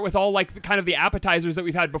compare it with all like the, kind of the appetizers that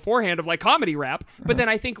we've had beforehand of like comedy rap. But then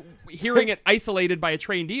I think hearing it isolated by a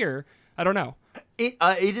trained ear, I don't know. It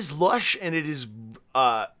is lush and it is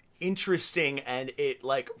interesting, and it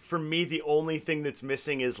like for me the only thing that's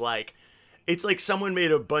missing is like it's like someone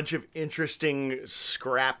made a bunch of interesting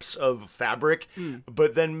scraps of fabric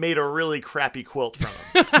but then made a really crappy quilt from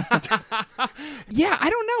them. Yeah, I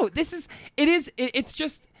don't know.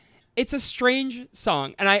 It's a strange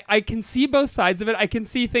song, and I can see both sides of it. I can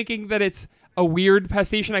see thinking that it's a weird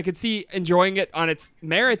pastiche, and I could see enjoying it on its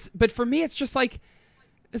merits, but for me it's just like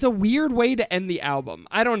it's a weird way to end the album.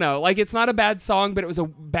 I don't know. Like, it's not a bad song, but it was a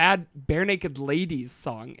bad Bare Naked Ladies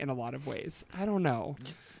song in a lot of ways. I don't know.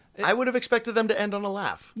 I would have expected them to end on a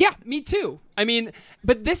laugh. Yeah, me too. I mean,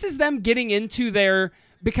 but this is them getting into their...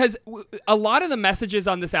 Because a lot of the messages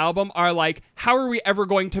on this album are like, how are we ever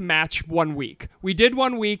going to match 1 week? We did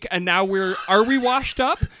 1 week, and now are we washed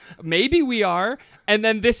up? Maybe we are. And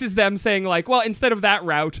then this is them saying like, well, instead of that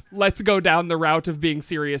route, let's go down the route of being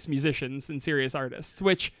serious musicians and serious artists,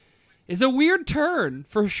 which is a weird turn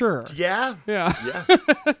for sure. Yeah. Yeah.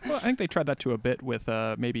 Well, I think they tried that to a bit with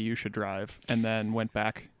Maybe You Should Drive, and then went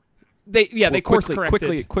back. They course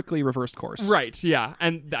corrected. Quickly reversed course. Right, yeah.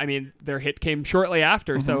 And I mean, their hit came shortly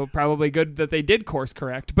after, so probably good that they did course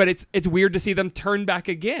correct. But it's weird to see them turn back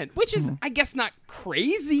again, which is, I guess, not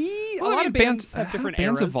crazy. Well, a lot of bands have different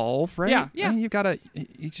bands eras. evolve, right? Yeah. I mean,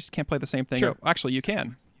 you just can't play the same thing. Sure. Actually, you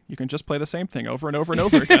can. You can just play the same thing over and over and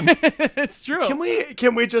over again. It's true.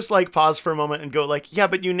 Can we just like pause for a moment and go like, yeah,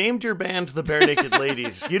 but you named your band the Bare Naked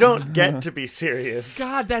Ladies. You don't get to be serious.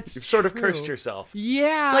 God, that's You've sort of true. cursed yourself.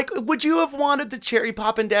 Yeah. Like, would you have wanted the Cherry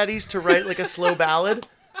Poppin' Daddies to write like a slow ballad?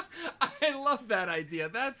 I love that idea.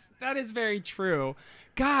 That is very true.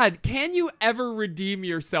 God, can you ever redeem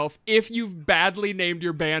yourself if you've badly named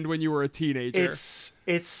your band when you were a teenager?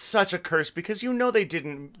 It's such a curse because you know they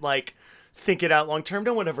didn't like think it out long term.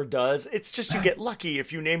 No one ever does. It's just you get lucky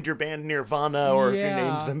if you named your band Nirvana or if you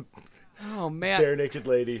named them Oh man, Bare Naked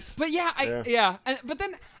Ladies. But yeah. But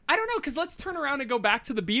then I don't know, because let's turn around and go back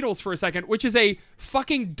to the Beatles for a second, which is a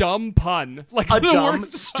fucking dumb pun, like A the dumb,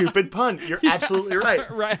 worst stupid pun. You're absolutely right.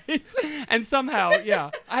 right? And somehow,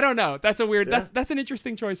 I don't know. That's a weird. That's an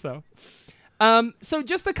interesting choice though. So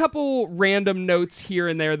just a couple random notes here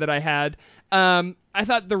and there that I had. I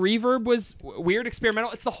thought the reverb was weird,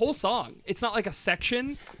 experimental. It's the whole song. It's not like a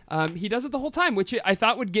section. He does it the whole time, which I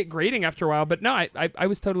thought would get grating after a while. But no, I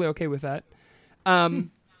was totally okay with that.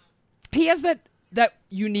 He has that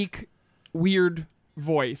unique, weird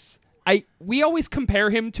voice. We always compare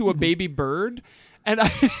him to a baby bird. And I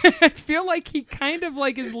feel like he kind of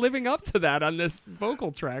like is living up to that on this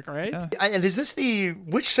vocal track, right? Yeah. And is this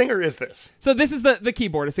which singer is this? So this is the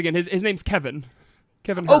keyboardist again. His name's Kevin.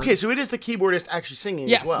 Kevin Hurd. Okay, so it is the keyboardist actually singing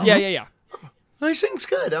Yes. as well. Yeah. He sings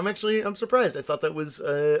good. I'm surprised. I thought that was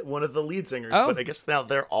one of the lead singers, Oh. but I guess now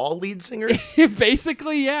they're all lead singers.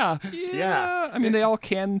 Basically, yeah. Yeah. I mean, they all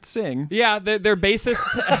can sing. Yeah, their bassist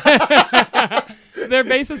their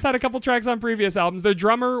bassist had a couple tracks on previous albums. Their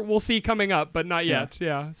drummer we'll see coming up, but not yet.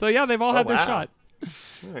 Yeah. So yeah, they've all had their wow. shot.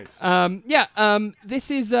 Nice.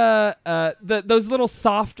 This is those little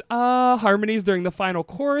soft harmonies during the final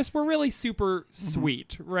chorus were really super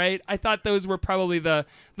sweet, right? I thought those were probably the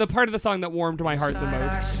part of the song that warmed my heart the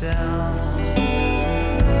most. Ourselves,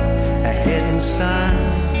 a hidden sun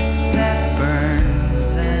that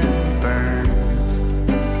burns and burns,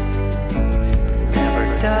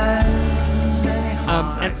 never does any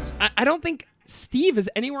harm. And I don't think Steve is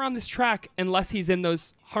anywhere on this track unless he's in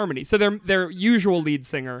those harmonies. So their usual lead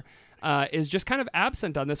singer is just kind of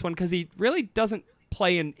absent on this one because he really doesn't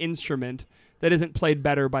play an instrument that isn't played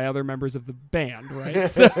better by other members of the band, right?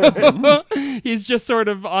 So he's just sort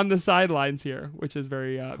of on the sidelines here, which is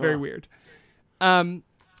very very weird.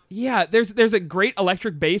 There's a great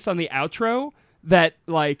electric bass on the outro that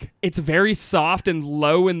like it's very soft and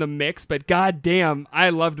low in the mix, but goddamn, I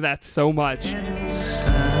loved that so much.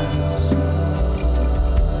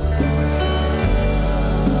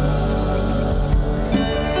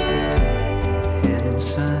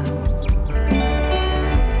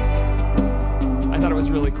 I thought it was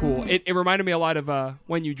really cool. It reminded me a lot of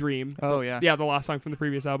When You Dream. Oh, yeah. Yeah, the last song from the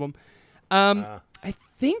previous album. I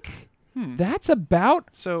think that's about.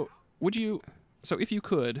 So if you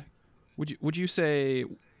could, would you say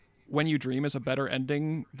When You Dream is a better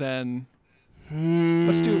ending than?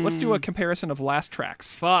 Let's do a comparison of last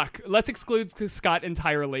tracks. Fuck. Let's exclude Scott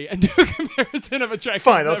entirely and do a comparison of a track.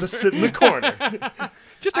 Fine, I'll just sit in the corner.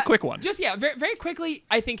 Just a quick one. Very, very quickly,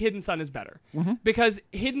 I think Hidden Sun is better because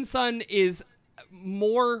Hidden Sun is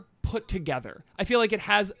more put together. I feel like it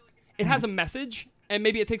has a message, and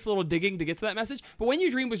maybe it takes a little digging to get to that message. But When You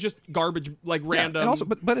Dream was just garbage, like random. And also,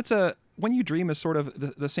 but it's When You Dream is sort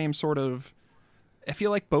of the same sort of. I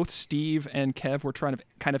feel like both Steve and Kev were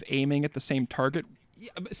kind of aiming at the same target.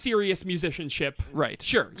 Serious musicianship, right?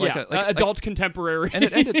 Sure, like yeah. Adult contemporary, and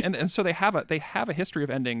it ended, and so they have a history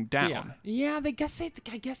of ending down. Yeah. I guess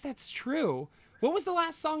that's true. What was the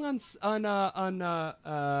last song on Born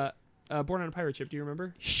on a Pirate Ship? Do you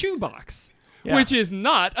remember? Shoebox. Yeah. Which is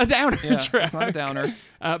not a downer track. It's not a downer.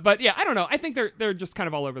 But yeah, I don't know. I think they're just kind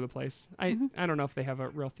of all over the place. I don't know if they have a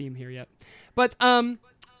real theme here yet. But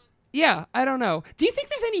yeah, I don't know. Do you think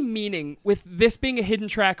there's any meaning with this being a hidden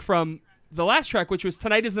track from the last track, which was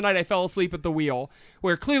Tonight is the Night I Fell Asleep at the Wheel,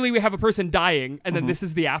 where clearly we have a person dying and then this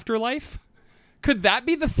is the afterlife? Could that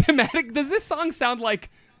be the thematic? Does this song sound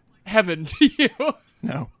like heaven to you?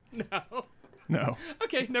 No. No.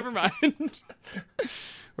 Okay, never mind.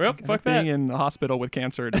 Well, fuck that. Being in the hospital with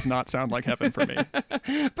cancer does not sound like heaven for me.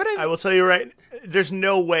 But I will tell you right, there's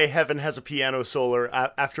no way heaven has a piano solo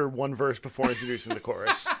after one verse before introducing the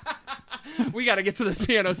chorus. We got to get to this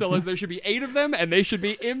piano solos. There should be 8 of them, and they should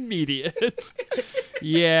be immediate.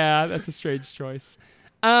 Yeah, that's a strange choice.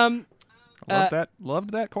 Loved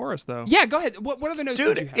that chorus, though. Yeah, go ahead. What other notes did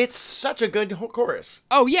you Dude, have? it's such a good chorus.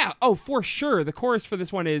 Oh, yeah. Oh, for sure. The chorus for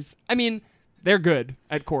this one is, I mean, they're good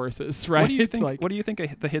at choruses, right? What do you think? What do you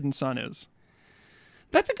think the Hidden Sun is?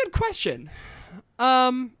 That's a good question.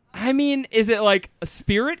 I mean, is it like a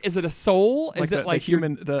spirit? Is it a soul? Like is it like the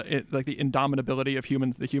human, the indomitability of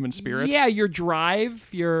the human spirit? Yeah, your drive,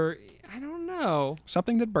 I don't know.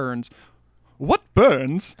 Something that burns. What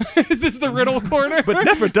burns? Is this the riddle corner? But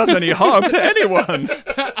never does any harm to anyone.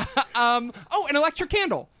 Oh, an electric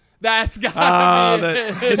candle. That's got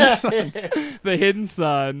the Hidden Sun. The Hidden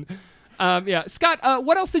Sun. Yeah, Scott.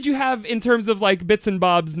 What else did you have in terms of like bits and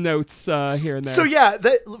bobs notes here and there? So yeah,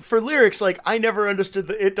 for lyrics, like I never understood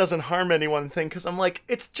the "it doesn't harm anyone" thing because I'm like,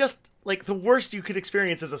 it's just like the worst you could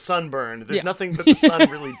experience is a sunburn. There's nothing that the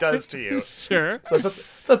sun really does to you. Sure. So I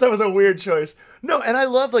thought that was a weird choice. No, and I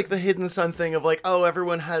love like the Hidden Sun thing of like, oh,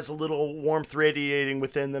 everyone has a little warmth radiating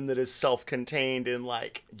within them that is self-contained and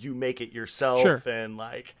like you make it yourself. Sure. And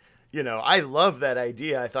like, you know, I love that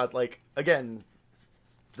idea. I thought like, again,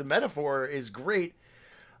 the metaphor is great.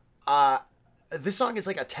 This song is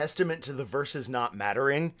like a testament to the verses not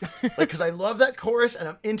mattering. Like, because I love that chorus and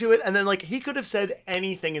I'm into it. And then like he could have said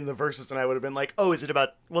anything in the verses and I would have been like, oh, is it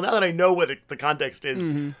about, well, now that I know what the context is,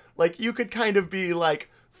 like you could kind of be like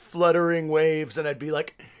fluttering waves and I'd be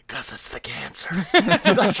like, cause it's the cancer.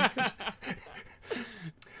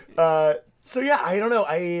 So yeah, I don't know.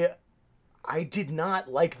 I did not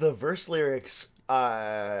like the verse lyrics,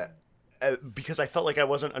 because I felt like I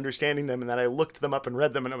wasn't understanding them, and then I looked them up and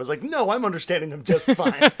read them, and I was like, no, I'm understanding them just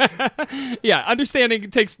fine. Yeah,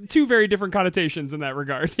 understanding takes 2 very different connotations in that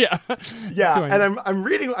regard. Yeah. Yeah, and I'm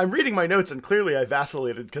reading my notes, and clearly I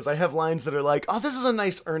vacillated because I have lines that are like, oh, this is a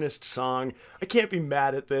nice earnest song. I can't be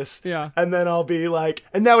mad at this. Yeah. And then I'll be like,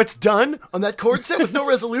 and now it's done on that chord set with no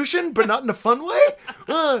resolution, but not in a fun way?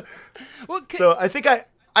 Well, so I think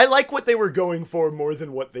I like what they were going for more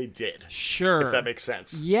than what they did. Sure. If that makes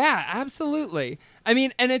sense. Yeah, absolutely. I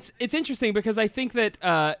mean, and it's interesting because I think that,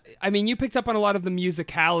 I mean, you picked up on a lot of the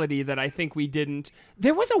musicality that I think we didn't.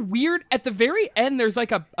 There was a weird, at the very end, there's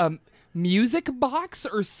like a music box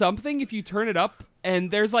or something if you turn it up. And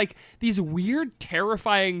there's like these weird,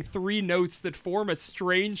 terrifying 3 notes that form a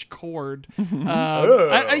strange chord. I'm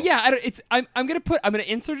gonna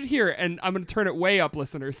insert it here, and I'm gonna turn it way up,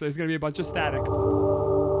 listeners. So there's gonna be a bunch of static.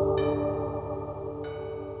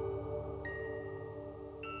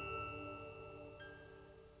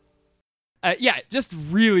 Yeah, just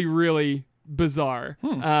really, really bizarre.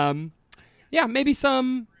 Yeah, maybe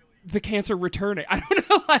the cancer returning. I don't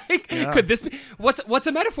know. Like, could this be? What's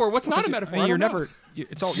a metaphor? What's not a metaphor? I mean, you're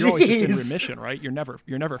always just in remission, right? You're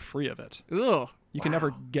never free of it. Ugh. You can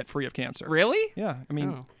never get free of cancer. Really? Yeah. I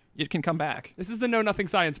mean, it can come back. This is the Know Nothing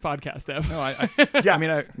Science podcast, Ev. No, Yeah, I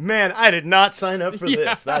mean, man, I did not sign up for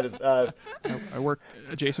this. That is, I work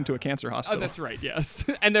adjacent to a cancer Oh, hospital. that's right. Yes,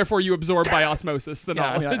 and therefore you absorb by osmosis the Yeah,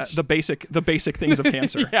 I knowledge. mean, the basic things of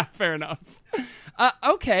cancer. Yeah, fair enough.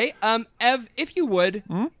 Okay, Ev, if you would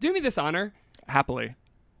Hmm? do me this honor, Happily,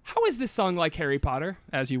 how is this song like Harry Potter?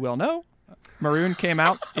 as you well know, Maroon came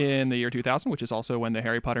out in the year 2000, which is also when the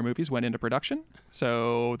Harry Potter movies went into production.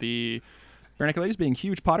 So the Barenaked Ladies, being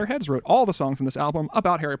huge Potterheads, wrote all the songs in this album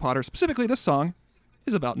about Harry Potter. Specifically, this song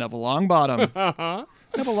is about Neville Longbottom.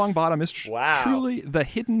 Neville Longbottom is Wow. truly the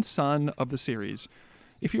hidden son of the series.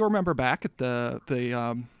 If you remember back at the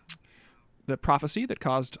prophecy that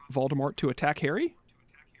caused Voldemort to attack Harry,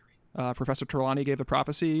 Professor Trelawney gave the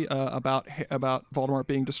prophecy about Voldemort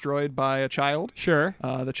being destroyed by a child. Sure.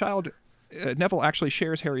 The child, Neville, actually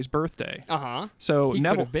shares Harry's birthday. Uh-huh. So He could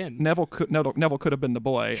Neville have been. Neville could have been the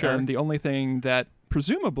boy. Sure. And the only thing that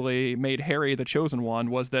presumably made Harry the chosen one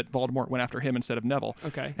was that Voldemort went after him instead of Neville.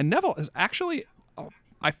 Okay. And Neville is actually,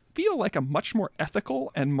 I feel like, a much more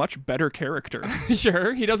ethical and much better character.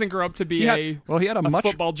 Sure. He doesn't grow up to be He had a a much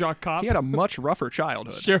football jock cop. he had a much rougher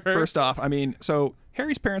childhood. Sure. First off, I mean, so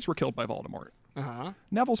Harry's parents were killed by Voldemort. Uh-huh.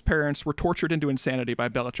 Neville's parents were tortured into insanity by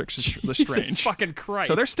Bellatrix Jesus Lestrange. fucking Christ.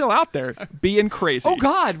 So they're still out there being crazy. Oh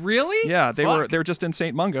God, really? Yeah, Fuck. they're just in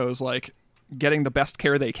St. Mungo's, like, getting the best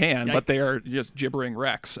care they can, but they Yikes. are just gibbering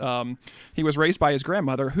wrecks. He was raised by his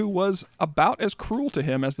grandmother, who was about as cruel to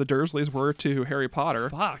him as the Dursleys were to Harry Potter.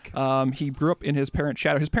 Fuck. He grew up in his parents'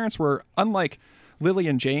 shadow. His parents were, unlike Lily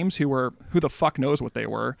and James, who the fuck knows what they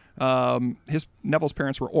were. Neville's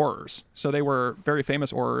parents were Aurors, so they were very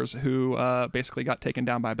famous Aurors who basically got taken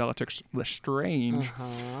down by Bellatrix Lestrange.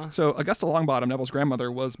 So Augusta Longbottom, Neville's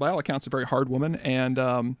grandmother, was by all accounts a very hard woman,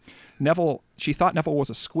 and she thought Neville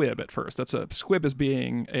was a squib at first. That's a squib as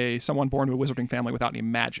being someone born to a wizarding family without any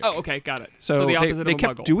magic. Oh, okay, got it. So the opposite they of a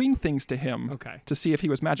kept muggle. doing things to him Okay. to see if he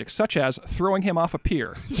was magic, such as throwing him off a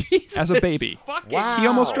pier Jesus as a baby. fucking Wow. He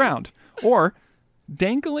almost drowned. Or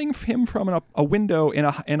dangling him from a window in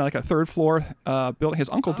a third floor building. His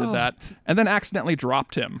uncle did that, and then accidentally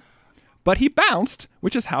dropped him. But he bounced,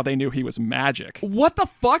 which is how they knew he was magic. What the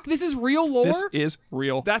fuck? This is real lore? This is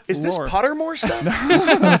real. That's is this lore. Pottermore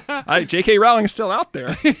stuff? J.K. Rowling's still out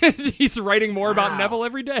there. He's writing more about Neville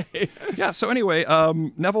every day. Yeah, so anyway,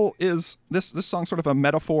 Neville is this song's sort of a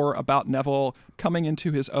metaphor about Neville coming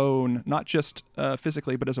into his own, not just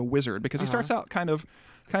physically, but as a wizard, because he starts out kind of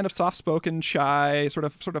soft-spoken, shy, sort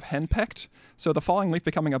of henpecked. So the falling leaf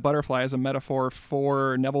becoming a butterfly is a metaphor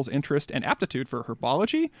for Neville's interest and aptitude for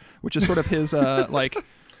herbology, which is sort of his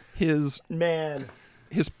Man.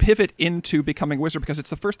 his pivot into becoming a wizard, because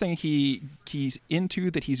it's the first thing he's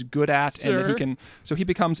into that he's good at, and that he Sure. can. So he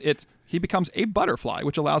becomes a butterfly,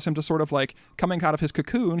 which allows him to sort of, like, coming out of his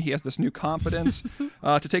cocoon, he has this new confidence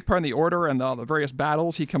to take part in the order and all the various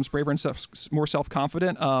battles. He becomes braver and more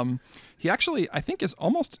self-confident. He actually, I think,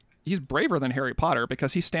 he's braver than Harry Potter,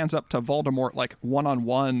 because he stands up to Voldemort, like,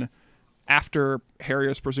 one-on-one after Harry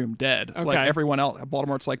is presumed dead. Like, Okay. everyone else,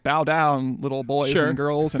 Voldemort's like, bow down, little boys Sure. and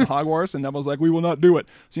girls in Hogwarts, and Neville's like, we will not do it.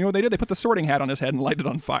 So you know what they did? They put the sorting hat on his head and light it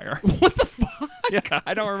on fire. What the fuck? Yeah.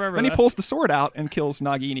 I don't remember Then that. he pulls the sword out and kills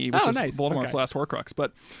Nagini, which Oh, is nice. Voldemort's Okay. last Horcrux.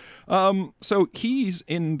 But so he's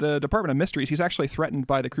in the Department of Mysteries. He's actually threatened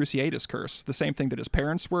by the Cruciatus curse, the same thing that his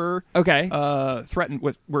parents were Okay.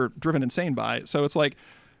 were driven insane by. So it's like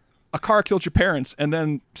a car killed your parents, and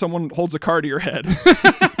then someone holds a car to your head.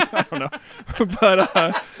 I don't know,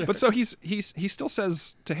 but so he still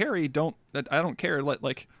says to Harry, I don't care.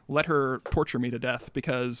 Let her torture me to death,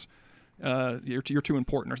 because you're too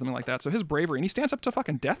important, or something like that. So his bravery, and he stands up to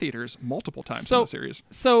fucking Death Eaters multiple times in the series.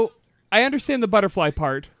 So I understand the butterfly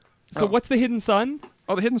part. So Oh. what's the hidden sun?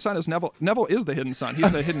 Oh, the hidden sun is Neville. Neville is the hidden sun. He's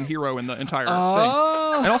the hidden hero in the entire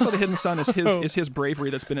Oh. thing. And also the hidden sun is his bravery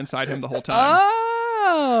that's been inside him the whole time.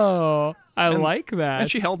 Oh, I like that. And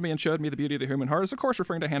she held me and showed me the beauty of the human heart, is of course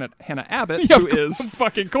referring to Hannah Abbott, Yeah, who of is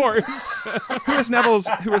fucking course.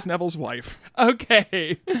 Neville's wife.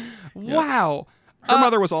 Okay. Wow. Her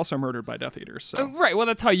mother was also murdered by Death Eaters. So Right. Well,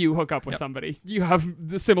 that's how you hook up with somebody. You have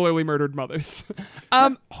the similarly murdered mothers.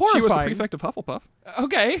 Horrifying. she was the prefect of Hufflepuff.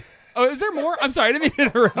 Okay. Oh, is there more? I'm sorry, I didn't mean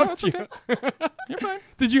to interrupt you. You're fine.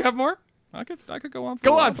 Did you have more? I could go on. For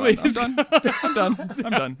Go a while, on, but please. I'm done.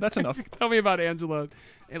 I'm done. That's enough. Tell me about Angela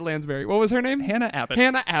Lansbury. What was her name? Hannah Abbott.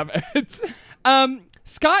 Hannah Abbott.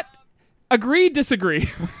 Scott, agree, disagree.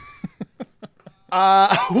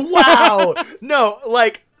 Wow. No,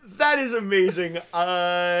 like, that is amazing.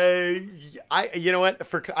 You know what?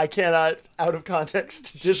 I cannot, out of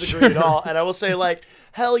context, disagree at all. And I will say, like,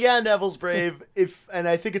 hell yeah, Neville's brave. And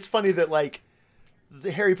I think it's funny that, like,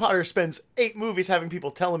 the Harry Potter spends 8 movies having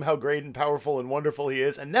people tell him how great and powerful and wonderful he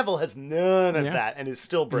is, and Neville has none of that and is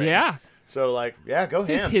still brave. Yeah. So, like, yeah, go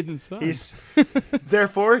His ham. hidden son.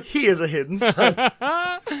 Therefore, he is a hidden son.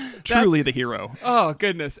 Truly the hero. Oh,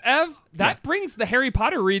 goodness. Ev, that brings the Harry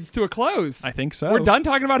Potter reads to a close. I think so. We're done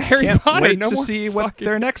talking about Harry Can't Potter. wait No to more see what fucking-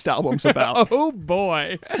 their next album's about. Oh,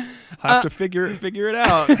 boy. Have to figure it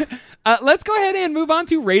out. Let's go ahead and move on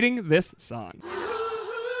to rating this song.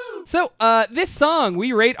 So, this song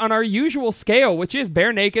we rate on our usual scale, which is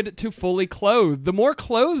bare naked to fully clothed. The more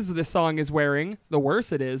clothes this song is wearing, the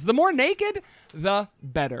worse it is. The more naked, the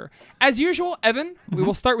better. As usual, Evan, we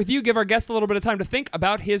will start with you. Give our guest a little bit of time to think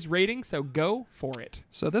about his rating, so go for it.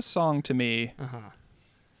 So this song to me,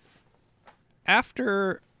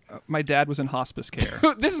 after my dad was in hospice care.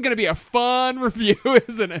 This is going to be a fun review,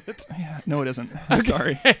 isn't it? Yeah, no, it isn't. I'm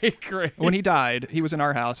sorry. Hey, great. When he died, he was in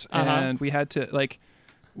our house, and we had to, like,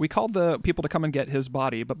 we called the people to come and get his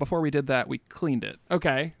body, but before we did that, we cleaned it.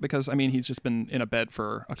 Okay. Because, I mean, he's just been in a bed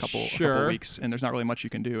for a couple weeks, and there's not really much you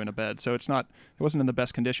can do in a bed. So it wasn't in the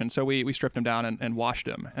best condition. So we stripped him down and washed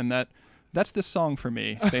him. And that's this song for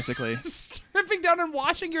me, basically. Stripping down and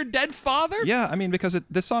washing your dead father? Yeah, I mean, because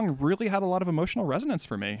this song really had a lot of emotional resonance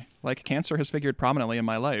for me. Like, cancer has figured prominently in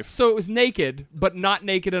my life. So it was naked, but not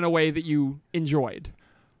naked in a way that you enjoyed.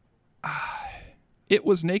 It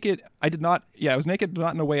was naked. It was naked,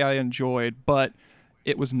 not in a way I enjoyed, but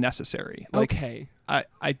it was necessary. Like, okay.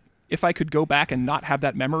 If I could go back and not have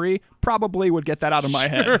that memory, probably would get that out of my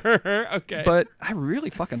head. Okay. But I really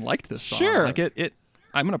fucking liked this song. Sure. Like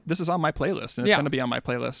this is on my playlist, and it's gonna be on my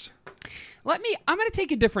playlist. I'm gonna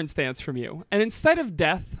take a different stance from you. And instead of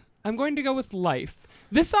death, I'm going to go with life.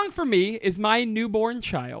 This song for me is my newborn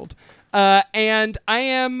child. And I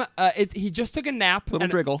am, he just took a nap. Little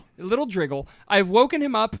Driggle. I've woken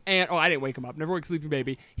him up and, I didn't wake him up. Never wake sleeping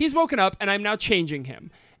baby. He's woken up and I'm now changing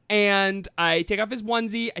him. And I take off his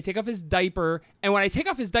onesie, I take off his diaper. And when I take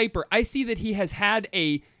off his diaper, I see that he has had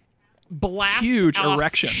a blast huge off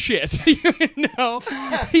erection. Shit.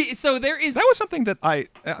 So there is. That was something that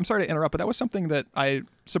I'm sorry to interrupt, but that was something that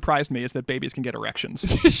surprised me, is that babies can get erections.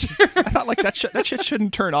 Sure. I thought like that shit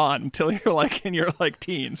shouldn't turn on until you're like in your like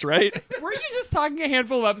teens, right? Were you just talking a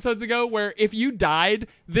handful of episodes ago where if you died,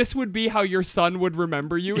 this would be how your son would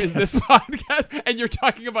remember you? Is this podcast? And you're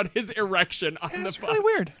talking about his erection on the podcast. It's really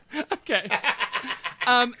weird. Okay.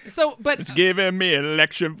 It's giving me an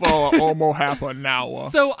election for almost half an hour.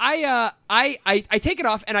 So I take it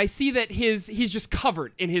off and I see that he's just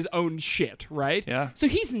covered in his own shit, right? Yeah. So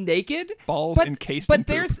he's naked, balls encased in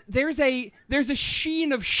poop. There's a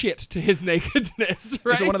sheen of shit to his nakedness,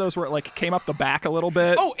 right? Is it one of those where it like came up the back a little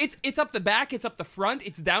bit? Oh, it's up the back, it's up the front,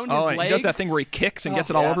 it's down his legs. He does that thing where he kicks and gets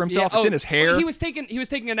it all over himself. Yeah. It's in his hair. Well, he was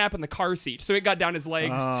taking a nap in the car seat, so it got down his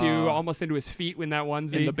legs to almost into his feet in that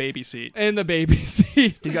onesie. In the baby seat.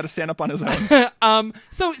 He got to stand up on his own.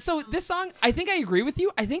 So this song, I think I agree with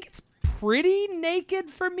you. I think it's pretty naked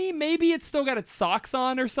for me. Maybe it's still got its socks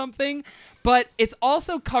on or something, but it's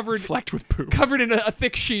also flecked with poop, covered in a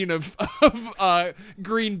thick sheen of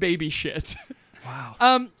green baby shit.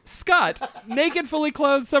 Wow. Scott, naked, fully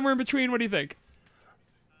clothed, somewhere in between. What do you think?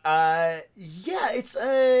 Yeah, it's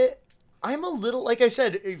I'm a little, like I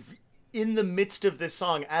said, in the midst of this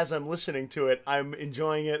song, as I'm listening to it, I'm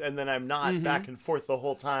enjoying it, and then I'm not back and forth the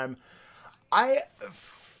whole time.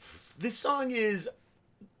 This song is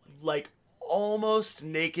like almost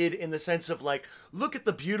naked in the sense of like, look at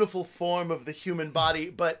the beautiful form of the human body,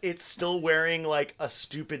 but it's still wearing like a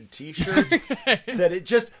stupid t-shirt that it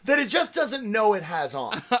just doesn't know it has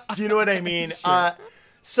on. Do you know what I mean? Sure.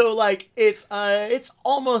 So like it's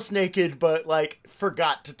almost naked, but like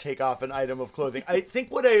forgot to take off an item of clothing. I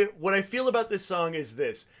think what I feel about this song is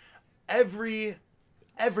this: every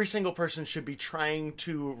single person should be trying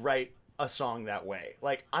to write a song that way.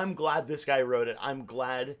 Like, I'm glad this guy wrote it. I'm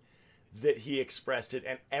glad that he expressed it,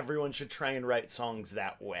 and everyone should try and write songs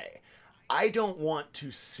that way. I don't want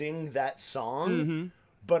to sing that song,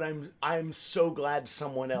 but I'm so glad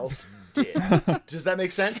someone else did. Does that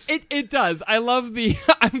make sense? It does. I love the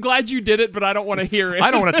I'm glad you did it, but I don't want to hear it.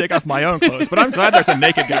 I don't want to take off my own clothes, but I'm glad there's a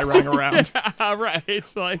naked guy running around. Right.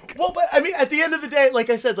 It's like, well, but I mean, at the end of the day, like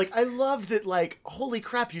I said, like I love that, like, holy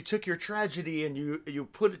crap, you took your tragedy and you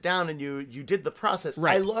put it down and you did the process.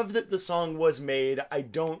 Right. I love that the song was made. I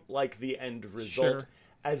don't like the end result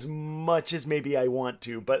as much as maybe I want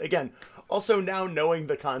to. But again, Also, now knowing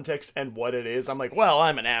the context and what it is, I'm like, well,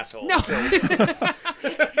 I'm an asshole. No. So.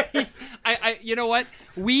 You know what?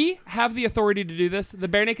 We have the authority to do this. The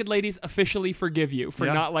Bare Naked Ladies officially forgive you for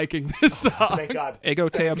Yeah. not liking this song. Thank God. Ego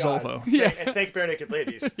te Thank God. absolvo. Yeah. And thank Bare Naked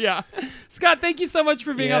Ladies. Yeah. Scott, thank you so much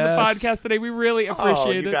for being on the Yes. podcast today. We really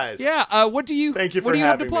appreciate you it. guys. Yeah. What do you Thank you what for do you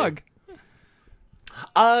have to having me. plug?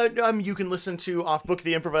 You can listen to Off Book,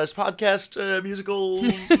 the improvised podcast musical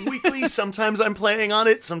weekly. Sometimes I'm playing on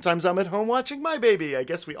it. Sometimes I'm at home watching my baby. I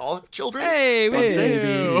guess we all have children. Hey, we Hey.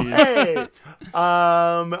 do. Hey.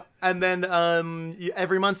 And then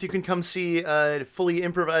every month you can come see a fully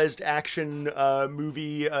improvised action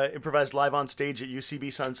movie, improvised live on stage at UCB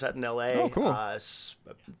Sunset in LA. Oh, cool.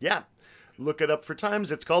 Yeah. Look it up for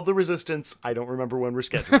times. It's called The Resistance. I don't remember when we're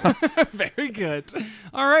scheduled. Very good.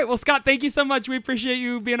 All right. Well, Scott, thank you so much. We appreciate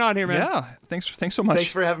you being on here, man. Yeah. Thanks so much.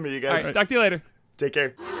 Thanks for having me, you All guys. right. Talk to you later. Take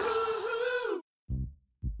care.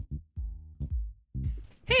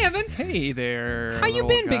 Hey, Evan. Hey there. How you little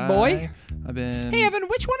been, big boy? guy. I've been. Hey, Evan.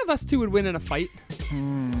 Which one of us two would win in a fight?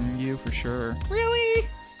 You for sure. Really?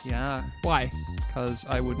 Yeah. Why? Because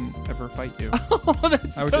I wouldn't ever fight you. Oh,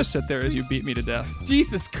 that's I would so just sit there as you beat me to death.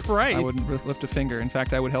 Jesus Christ. I wouldn't lift a finger. In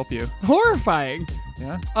fact, I would help you. Horrifying.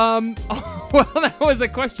 Yeah. Well, that was a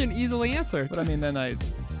question easily answered. But I mean, then I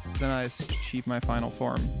achieved my final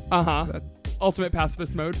form. Uh-huh. That Ultimate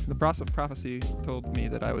pacifist mode. the prophecy told me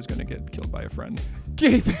that I was going to get killed by a friend.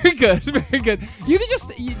 Okay, very good, very good. You can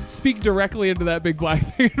just speak directly into that big black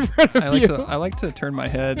thing in front of you. I like to turn my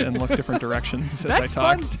head and look different directions as I That's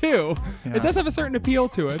talk. fun too. Yeah. It does have a certain appeal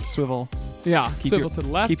to it. Swivel. Yeah. Keep Swivel your, to the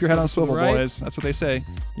left. Keep your head on to the swivel, right. boys. That's what they say.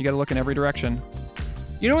 You got to look in every direction.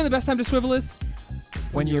 You know when the best time to swivel is?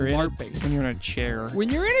 When you're in LARPing. when you're in a chair. When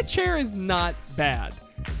you're in a chair is not bad.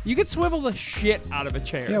 You could swivel the shit out of a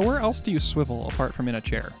chair. Yeah, where else do you swivel apart from in a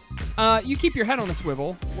chair? You keep your head on a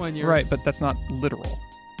swivel when you're Right, but that's not literal.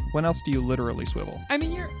 When else do you literally swivel? I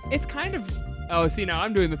mean, it's kind of. Oh, see, now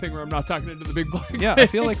I'm doing the thing where I'm not talking into the big black. Yeah, I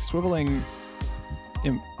feel like swiveling.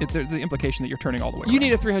 There's the implication that you're turning all the way. You around.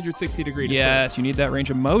 need a 360 degree. To Yes, you need that range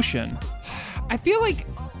of motion. swivel. I feel like.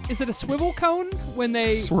 Is it a swivel cone when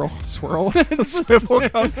they? Swirl. It's a Swivel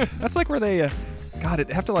cone. That's like where they. God,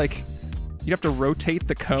 it have to like. You have to rotate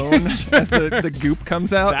the cone as the goop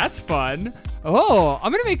comes out. That's fun. Oh,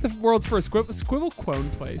 I'm gonna make the world's first swivel cone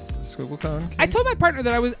place. Swivel cone. I told my partner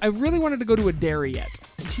that I really wanted to go to a Dairyette,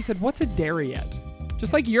 and she said, "What's a Dairyette?"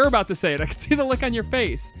 Just like you're about to say it, I can see the look on your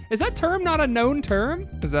face. Is that term not a known term?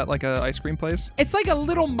 Is that like a ice cream place? It's like a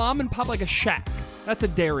little mom and pop, like a shack. That's a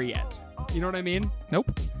Dairyette. You know what I mean?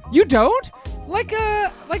 Nope. You don't? Like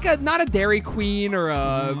a not a Dairy Queen or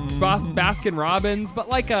a Baskin Robbins, but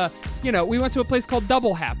like a, we went to a place called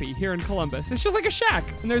Double Happy here in Columbus. It's just like a shack,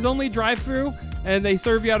 and there's only drive-through, and they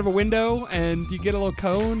serve you out of a window, and you get a little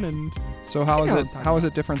cone, and So how is know it? what I'm talking How is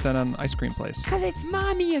it different than an ice cream place? because it's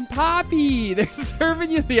Mommy and Poppy. They're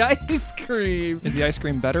serving you the ice cream. Is the ice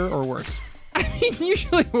cream better or worse? I mean,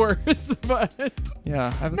 usually worse, but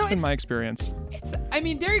Yeah, that's No, been it's- my experience.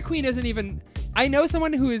 Dairy Queen isn't even. I know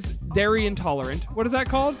someone who is dairy intolerant. What is that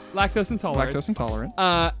called? Lactose intolerant. Lactose intolerant.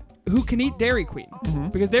 Who can eat Dairy Queen Mm-hmm.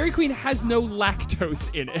 because Dairy Queen has no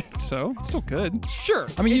lactose in it. So it's still good. Sure.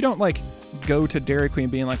 I mean, you don't like go to Dairy Queen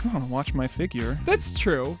being like, "I want to watch my figure." That's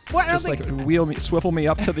true. What? Just like swivel me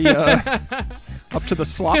up to the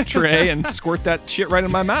slop tray and squirt that shit right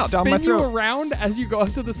in my mouth, down my spin you throat. around as you go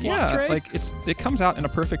up to the slot Yeah, tray. like it comes out in a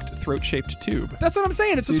perfect throat-shaped tube. That's what I'm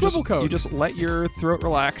saying. It's So a you swivel just, cone. You just let your throat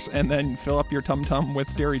relax and then fill up your tum-tum with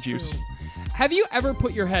dairy juice. Have you ever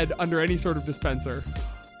put your head under any sort of dispenser?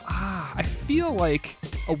 I feel like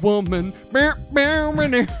A woman. Why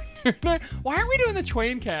aren't we doing the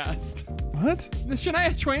Twain cast? what? The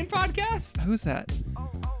Shania Twain podcast? Who's that?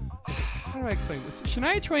 How do I explain this?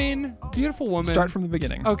 Shania Twain, beautiful woman. Start from the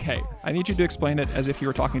beginning. Okay. I need you to explain it as if you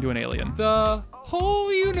were talking to an alien. The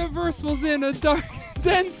whole universe was in a dark,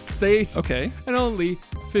 dense state. Okay. And only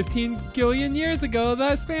 15 gillion years ago,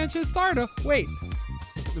 the expansion started. Wait.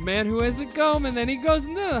 The man who has a comb and then he goes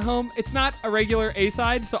into the home. It's not a regular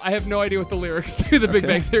A-side, so I have no idea what the lyrics to the Big Okay.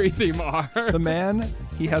 Bang Theory theme are. The man,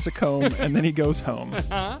 he has a comb and then he goes home.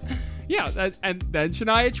 Yeah, and then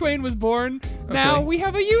Shania Twain was born. Now Okay. we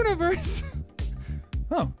have a universe.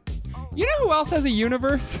 Oh. You know who else has a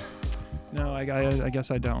universe? No, I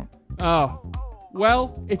guess I don't. Oh.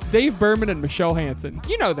 Well, it's Dave Berman and Michelle Hansen.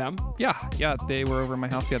 You know them. Yeah, they were over at my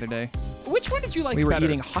house the other day. Which one did you like We were better?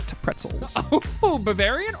 eating hot pretzels. Oh,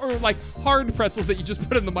 Bavarian or like hard pretzels that you just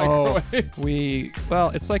put in the Oh, microwave?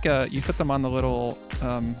 it's like you put them on the little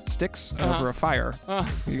sticks over a fire.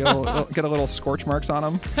 You get a little scorch marks on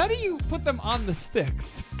them. How do you put them on the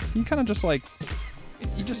sticks? You kind of just like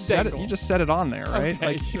You just set it. dangle. You just set it on there, right? Okay,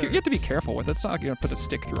 like sure. you have to be careful with it. It's not going to put a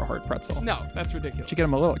stick through a hard pretzel. No, that's ridiculous. Did you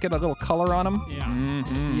get a little color on them? Yeah.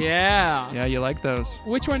 Mm-hmm. Yeah. Yeah, you like those.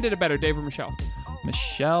 Which one did it better, Dave or Michelle?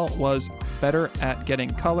 Michelle was better at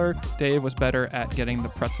getting color. Dave was better at getting the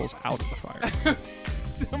pretzels out of the fire.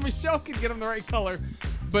 So Michelle could get them the right color,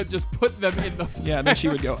 but just put them in the fire. Yeah, and then she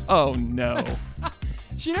would go, "Oh no."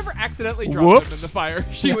 She never accidentally dropped them in Whoops. the fire.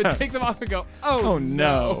 She would Yeah. take them off and go, "Oh, Oh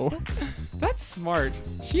no. That's smart.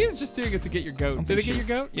 She is just doing it to get your goat. Did it get your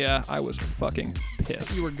goat? Yeah, I was fucking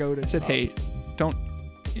pissed. You were goated. I said, "Hey, don't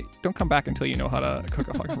come back until you know how to cook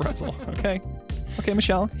a fucking pretzel." Okay. Okay,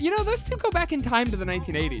 Michelle. You know, those two go back in time to the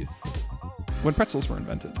 1980s. When pretzels were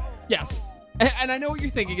invented. Yes. And I know what you're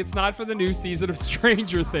thinking. It's not for the new season of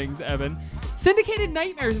Stranger Things, Evan. Syndicated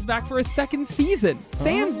Nightmares is back for a second season.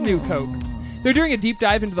 Sans new Coke. They're doing a deep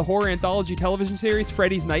dive into the horror anthology television series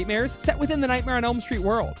Freddy's Nightmares, set within the Nightmare on Elm Street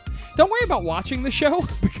world. Don't worry about watching the show,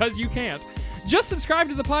 because you can't. Just subscribe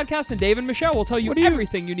to the podcast and Dave and Michelle will tell you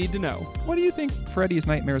everything you need to know. What do you think Freddy's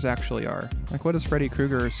nightmares actually are? Like, what is Freddy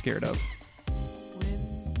Krueger scared of?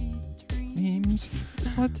 Dreams.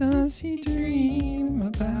 What does he dream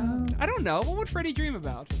about? I don't know. What would Freddy dream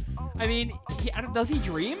about? I mean, does he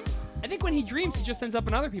dream? I think when he dreams, he just ends up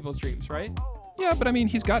in other people's dreams, right? Yeah, but I mean,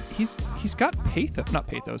 he's got pathos, not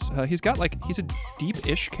pathos. He's a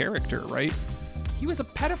deep-ish character, right? He was a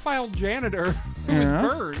pedophile janitor who was Yeah.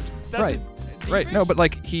 burned. That's Right. Right. No, but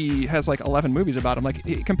like he has like 11 movies about him. Like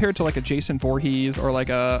compared to like a Jason Voorhees or like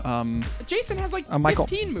Jason has like a Michael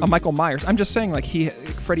 15 movies. a Michael Myers. I'm just saying like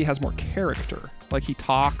Freddy has more character. Like he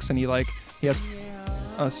talks and he has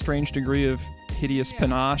a strange degree of hideous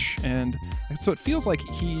panache, and so it feels like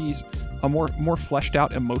he's a more fleshed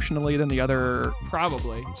out emotionally than the other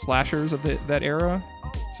Probably. slashers of that era.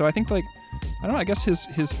 So I think like I don't know. I guess his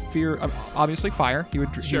fear, obviously fire. He would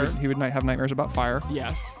Sure. he would have nightmares about fire.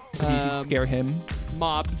 Yes. 'Cause he would scare him.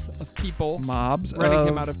 Mobs of people Mobs running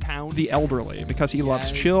him of out of town. the elderly, because he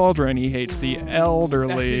loves Yes. children. He hates the That's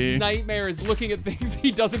elderly. his nightmare, is looking at things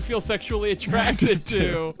he doesn't feel sexually attracted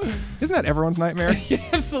to. Isn't that everyone's nightmare?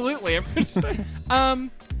 Absolutely.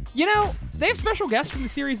 You know, they have special guests from the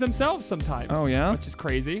series themselves sometimes. Oh, yeah? Which is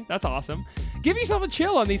crazy. That's awesome. Give yourself a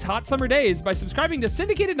chill on these hot summer days by subscribing to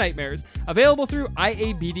Syndicated Nightmares, available through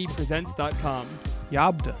iabdpresents.com.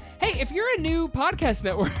 Yabda. Hey, if you're a new podcast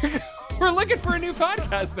network, we're looking for a new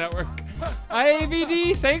podcast network.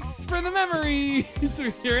 IABD, thanks for the memories.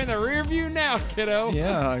 You're in the rear view now, kiddo.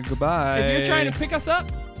 Yeah, goodbye. If you're trying to pick us up,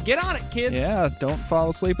 get on it, kids. Yeah, don't fall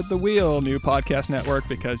asleep at the wheel, new podcast network,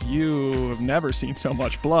 because you have never seen so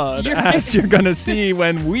much blood as you're going to see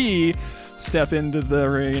when we step into the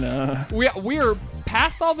arena. We're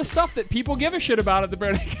past all the stuff that people give a shit about at the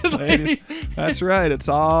Bare Naked Ladies. That's right. It's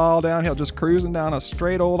all downhill, just cruising down a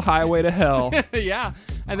straight old highway to hell. Yeah,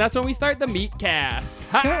 and that's when we start the meat cast.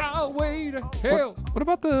 Highway to hell. What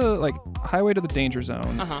about the like highway to the danger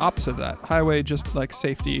zone? Uh-huh. Opposite of that, highway just like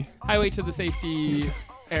safety. Highway to the safety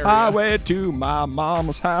area. Highway to my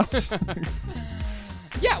mama's house.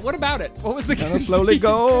 Yeah, what about it? What was the Gonna slowly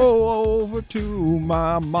go over to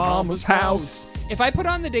my mama's house. If I put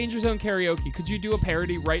on the Danger Zone karaoke, could you do a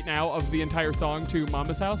parody right now of the entire song to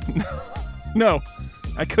Mama's House? No,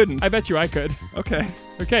 I couldn't. I bet you I could. Okay.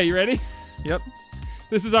 Okay, you ready? Yep.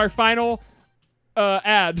 This is our final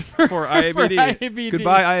ad for IABD. for IABD.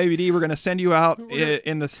 Goodbye, IABD. We're gonna send you out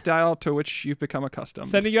in the style to which you've become accustomed.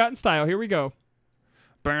 Sending you out in style. Here we go.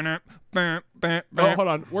 Burn it. Burn. Oh, hold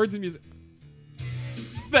on. Words and music.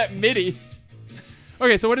 That MIDI.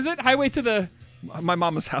 Okay, so what is it? Highway to the My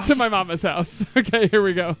mama's house. to my mama's house. Okay, here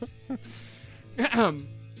we go.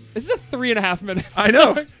 This is a 3.5 minutes. I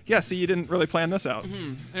know. Yeah, see, you didn't really plan this out.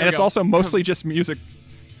 And it's also mostly just music.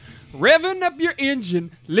 Revving up your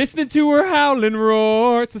engine, listening to her howling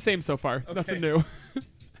roar. It's the same so far. Nothing new.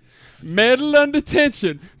 Metal under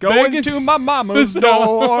tension. Going begging to my mama's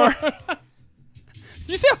door.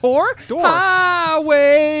 Did you say whore? Door.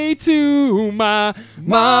 Highway to my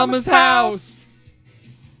mama's house.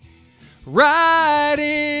 Right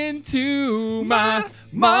into my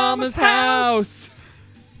mama's house.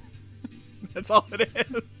 That's all it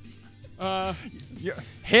is. Yeah.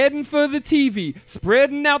 Heading for the TV,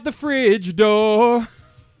 spreading out the fridge door.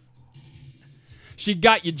 She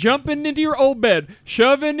got you jumping into your old bed,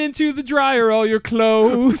 shoving into the dryer all your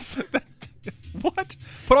clothes. What?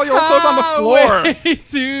 Put all your old clothes on the floor. Highway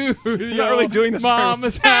to You're not really doing this.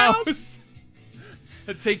 mama's house.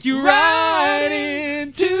 I take you right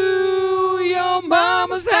into your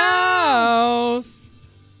mama's house.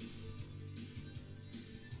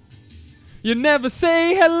 You never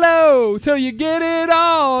say hello till you get it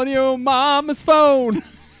on your mama's phone.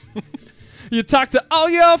 You talk to all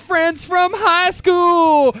your friends from high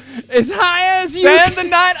school as high as you Spend the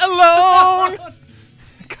night alone.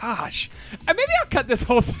 Gosh. Maybe I'll cut this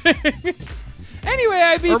whole thing. Anyway,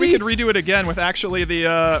 IBD. Or we could redo it again with actually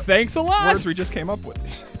the Thanks a lot. words we just came up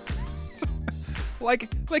with. Like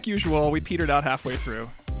usual, we petered out halfway through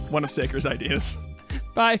one of Saker's ideas.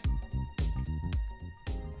 Bye.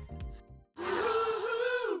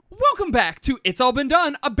 Welcome back to It's All Been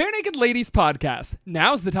Done, a Bare Naked Ladies podcast.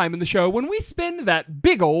 Now's the time in the show when we spin that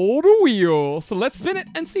big old wheel. So let's spin it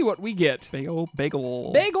and see what we get. Big old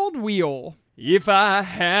bagel. Big old wheel. If I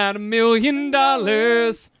had $1 million,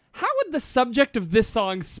 how would the subject of this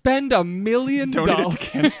song spend $1 million? Donate it to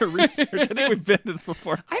cancer research. I think we've been to this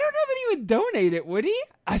before. I don't know that he would donate it, would he?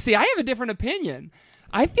 I have a different opinion.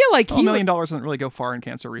 I feel like $1 million doesn't really go far in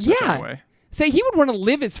cancer research anyway. Say he would want to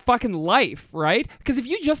live his fucking life, right? Because if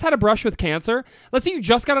you just had a brush with cancer, let's say you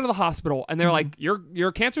just got out of the hospital and they're like,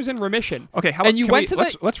 your cancer's in remission. Okay, how and about you went to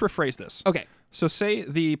let's rephrase this. Okay. So say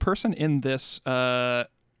the person in this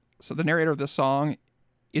so the narrator of this song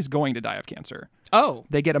is going to die of cancer. Oh.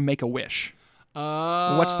 They get a make-a-wish.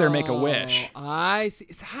 Oh. What's their make-a-wish? I see.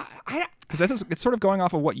 So Because it's sort of going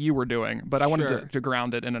off of what you were doing, but I Sure. wanted to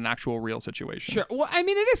ground it in an actual real situation. Sure. Well, I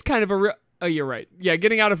mean, it is kind of a real... Oh, you're right. Yeah,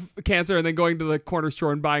 getting out of cancer and then going to the corner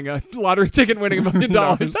store and buying a lottery ticket and winning $1 million.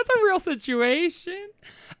 That's a real situation.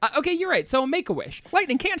 Okay, you're right. So a Make-A-Wish.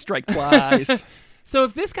 Lightning can't strike twice. So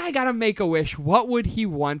if this guy got a Make-A-Wish, what would he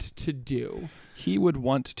want to do? He would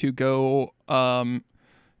want to go...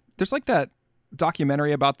 there's like that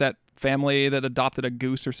documentary about that family that adopted a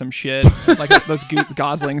goose or some shit. Like those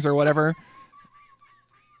goslings or whatever.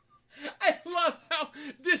 I love how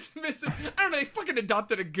dismissive. I don't know. They fucking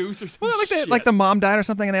adopted a goose or something. Well, like the mom died or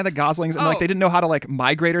something, and they had the goslings, and like Oh. they didn't know how to like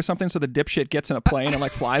migrate or something. So the dipshit gets in a plane and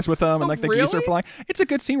like flies with them, and like the geese are Really? flying. It's a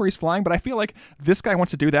good scene where he's flying, but I feel like this guy wants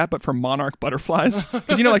to do that, but for monarch butterflies,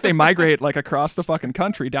 because like they migrate like across the fucking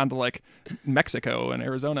country down to like Mexico and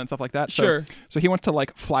Arizona and stuff like that. Sure. So he wants to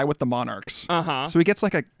like fly with the monarchs. Uh-huh. So he gets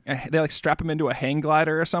like they like strap him into a hang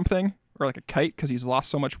glider or something, or like a kite because he's lost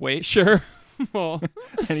so much weight. Sure. Well,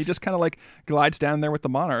 And he just kind of like glides down there with the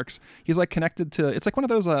monarchs. He's like connected to, it's like one of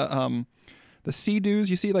those the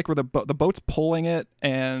sea-doos you see, like where the boat's pulling it,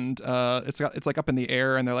 and it's like up in the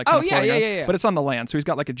air, and they're like Oh, kinda yeah, floating yeah, around. yeah. But it's on the land, so he's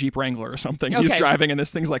got like a Jeep Wrangler or something. He's Okay. driving, and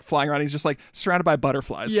this thing's like flying around. He's just like surrounded by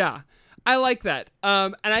butterflies. yeah. I like that.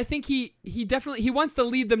 And I think he definitely wants to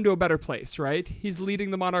lead them to a better place, right? He's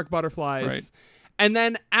leading the monarch butterflies. Right. And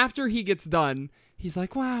then after he gets done, he's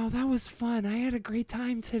like, wow, that was fun. I had a great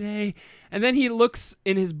time today. And then he looks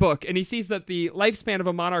in his book and he sees that the lifespan of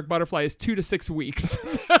a monarch butterfly is 2 to 6 weeks.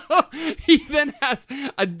 So he then has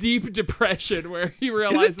a deep depression where he Is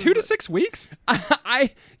realizes it 2 to that- 6 weeks?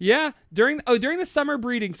 during the summer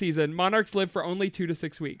breeding season, monarchs live for only 2 to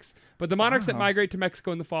 6 weeks. But the monarchs that migrate to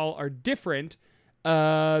Mexico in the fall are different.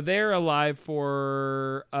 They're alive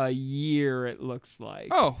for a year, it looks like.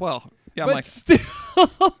 Oh well, yeah. I'm but like, still,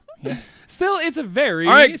 still, it's a very.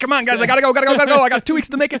 all right, come on, guys, I gotta go. I got 2 weeks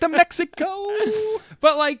to make it to Mexico.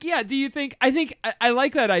 But like, yeah, do you think? I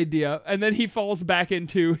like that idea, and then he falls back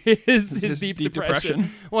into his deep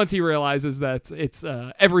depression once he realizes that it's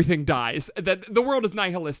everything dies, that the world is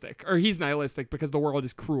nihilistic, or he's nihilistic because the world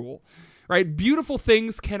is cruel, right? Beautiful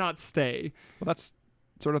things cannot stay. Well, that's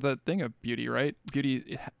sort of the thing of beauty, right?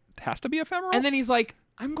 Beauty has to be ephemeral. And then he's like,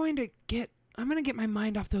 I'm going to get my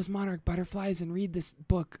mind off those monarch butterflies and read this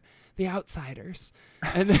book, The Outsiders.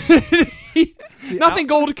 And then nothing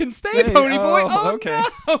gold can stay, Pony Boy. Oh, okay.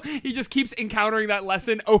 no. He just keeps encountering that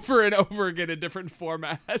lesson over and over again in different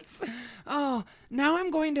formats. Oh, now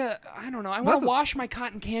I'm going to, I don't know, I want to wash my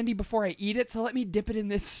cotton candy before I eat it, so let me dip it in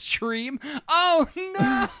this stream. Oh,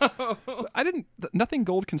 no. Nothing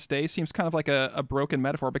gold can stay seems kind of like a broken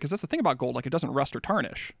metaphor, because that's the thing about gold, like it doesn't rust or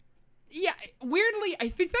tarnish. Yeah, weirdly, I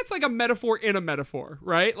think that's like a metaphor in a metaphor,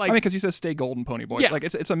 right? Like, I mean, because he says "stay golden, Pony Boy." Yeah. Like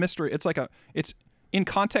it's a mystery. It's like it's in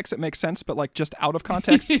context it makes sense, but like just out of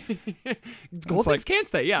context, gold things can't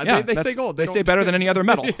stay. Yeah, yeah, they stay gold. They stay don't- better than any other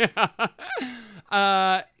metal.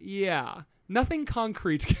 Yeah. Nothing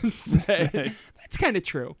concrete can stay. That's kind of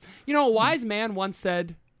true. You know, a wise man once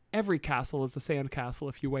said, "Every castle is a sand castle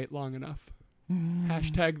if you wait long enough."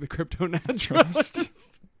 Hashtag the crypto naturalist.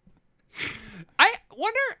 I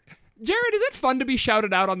wonder, Jared, is it fun to be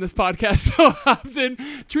shouted out on this podcast so often?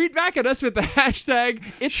 Tweet back at us with the hashtag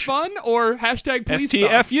it's fun or hashtag please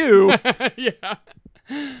stop. STFU.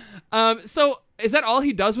 Yeah. So is that all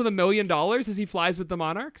he does with $1 million as he flies with the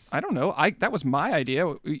monarchs? I don't know. That was my idea.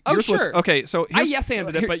 Oh, Yours was sure. okay. So I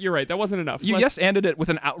yes-anded it, but you're right. That wasn't enough. you Let's- yes-anded it with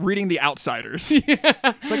reading The Outsiders.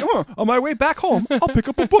 It's like, on my way back home, I'll pick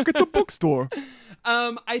up a book at the bookstore.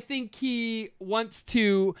 I think he wants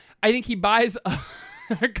to. I think he buys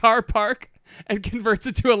a car park and converts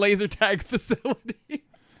it to a laser tag facility.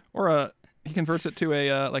 Or he converts it to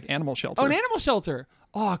a like animal shelter. Oh, an animal shelter.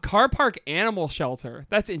 Oh, a car park animal shelter.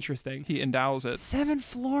 That's interesting. He endows it. 7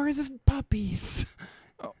 floors of puppies.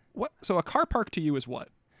 Oh, what? So a car park to you is what?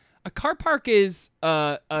 A car park is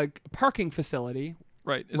a parking facility.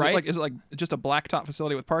 Right. Right? Is it like just a blacktop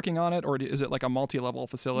facility with parking on it, or is it like a multi-level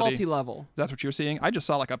facility? Multi-level. That's what you're seeing? I just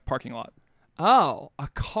saw like a parking lot. Oh, a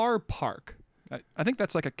car park. I think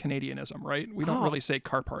that's like a Canadianism, right? We don't really say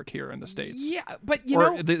car park here in the States. Yeah, but you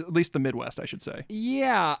or know... at least the Midwest, I should say.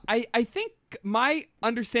 Yeah, I think my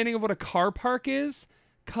understanding of what a car park is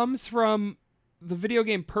comes from the video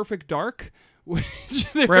game Perfect Dark, which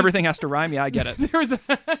where everything has to rhyme. Yeah, I get it. There was a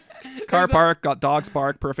car park, got dogs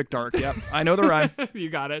bark, perfect dark. Yep, I know the rhyme.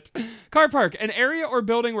 You got it. Car park, an area or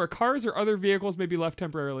building where cars or other vehicles may be left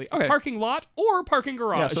temporarily. Okay. A parking lot or parking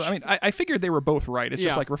garage. Yeah, so I mean, I figured they were both right. It's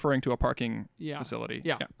just Yeah. like referring to a parking facility.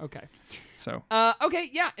 Yeah. Okay. So.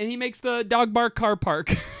 Okay. Yeah, and he makes the dog bark car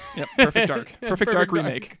park. Yep. Perfect dark. Perfect dark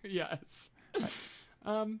remake. Yes.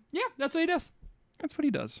 Yeah, that's what he does. That's what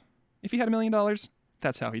he does. If he had $1 million,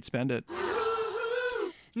 that's how he'd spend it.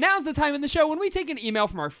 Now's the time in the show when we take an email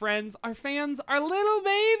from our friends, our fans, our little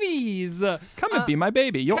babies. Come and be my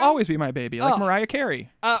baby. You'll always be my baby, like Mariah Carey.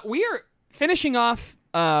 We are finishing off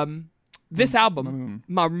this album,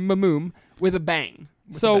 Mamoom, with a bang.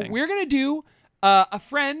 We're going to do a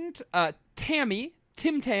friend, Tammy,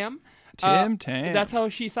 Tim Tam. Tim Tam. That's how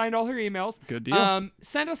she signed all her emails. Good deal.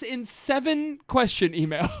 Sent us in 7 question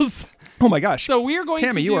emails. Oh my gosh. So we are going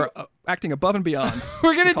Tammy, to do... you are acting above and beyond.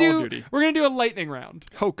 We're gonna Call of Duty. We're gonna do a lightning round.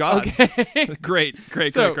 Oh God. Okay. Great.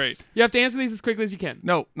 So, Great. You have to answer these as quickly as you can.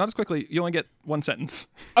 No, not as quickly. You only get 1 sentence.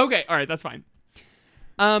 Okay. All right. That's fine.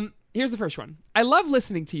 Here's the first one. I love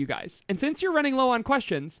listening to you guys, and since you're running low on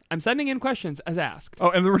questions, I'm sending in questions as asked.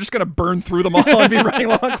 Oh, and we're just gonna burn through them all and be running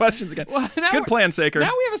low on questions again. Well, Good plan, Saker.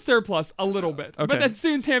 Now we have a surplus a little bit, Okay. but then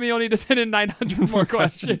soon Tammy will need to send in 900 more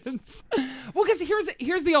questions. Well, because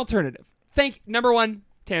here's the alternative. Number 1,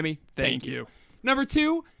 Tammy. Thank you. Number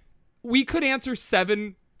 2, we could answer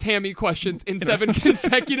 7 Tammy questions in 7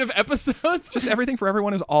 consecutive episodes. Just everything for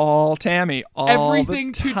everyone is all Tammy. All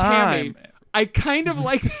Everything the to time. Tammy. I kind of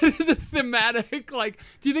like that as a thematic. Like,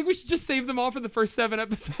 do you think we should just save them all for the first 7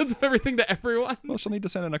 episodes of Everything to Everyone? Well, she'll need to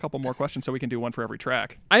send in a couple more questions so we can do one for every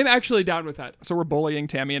track. I'm actually down with that. So we're bullying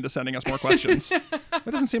Tammy into sending us more questions. That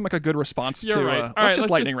doesn't seem like a good response You're to. right. Let's All right, just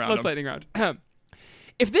lightning round. Let's lightning round.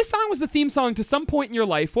 If this song was the theme song to some point in your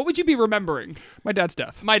life, what would you be remembering? My dad's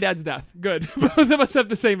death. My dad's death. Good. Both of us have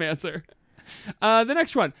the same answer. The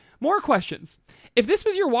next one. More questions. If this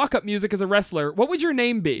was your walk-up music as a wrestler, what would your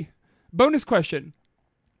name be? Bonus question.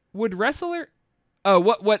 Would wrestler...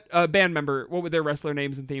 what band member, what would their wrestler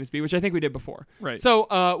names and themes be? Which I think we did before. Right. So,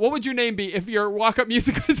 what would your name be if your walk-up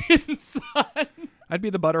music was in Sun? I'd be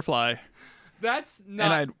the butterfly. That's not...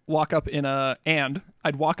 And I'd walk up in a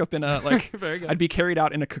like Very good. I'd be carried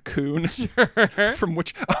out in a cocoon Sure. from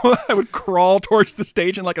which I would crawl towards the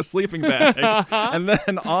stage in like a sleeping bag. And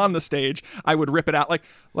then on the stage I would rip it out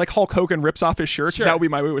like Hulk Hogan rips off his shirt. Sure. That would be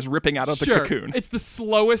my way, was ripping out of the cocoon. It's the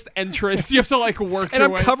slowest entrance. You have to work And your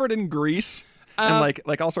I'm way. covered in grease and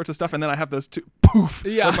like all sorts of stuff, and then I have those two poof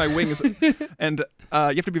Yeah. of my wings. And you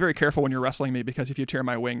have to be very careful when you're wrestling me, because if you tear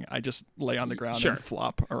my wing, I just lay on the ground Sure. and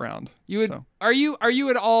flop around. You would. So. Are you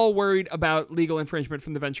at all worried about legal infringement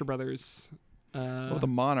from the Venture Brothers? The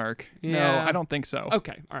Monarch. Yeah. No, I don't think so.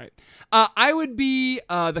 Okay, all right. I would be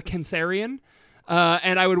the Cancerian,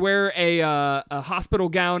 and I would wear a hospital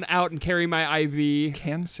gown out and carry my IV.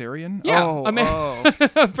 Cancerian? Yeah, Oh,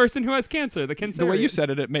 a person who has cancer. The Cancerian. The way you said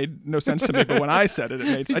it made no sense to me, but when I said it, it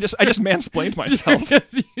made. I just mansplained myself.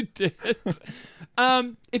 Yes, you did.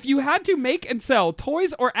 If you had to make and sell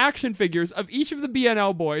toys or action figures of each of the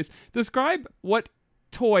BNL boys, describe what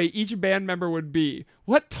toy each band member would be.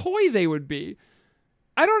 What toy they would be.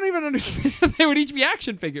 I don't even understand. They would each be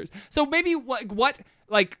action figures. So maybe what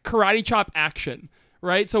karate chop action,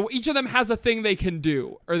 right? So each of them has a thing they can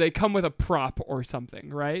do, or they come with a prop or something,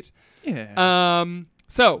 right? Yeah.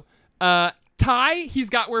 Ty,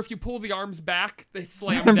 he's got where if you pull the arms back, they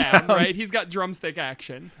slam down, right? He's got drumstick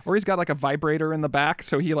action. Or he's got like a vibrator in the back,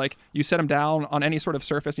 so he you set him down on any sort of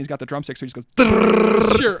surface, and he's got the drumstick, so he just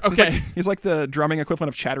goes. Sure, okay. He's like the drumming equivalent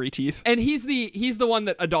of Chattery Teeth. And he's the one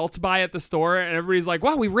that adults buy at the store, and everybody's like,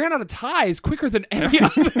 "Wow, we ran out of ties quicker than any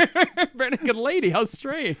other bare-naked lady. How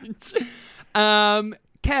strange."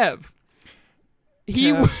 Kev.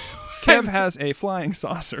 Kev has a flying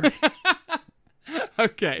saucer.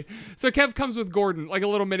 Okay. So Kev comes with Gordon, like a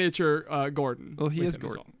little miniature Gordon. Well, he with is him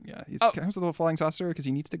as Gordon. Yeah, he Oh. comes with a flying saucer because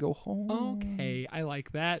he needs to go home. well. Okay, I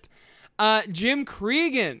like that. Jim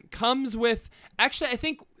Cregan comes with. Actually, I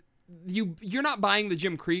think you're not buying the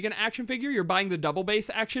Jim Cregan action figure. You're buying the double bass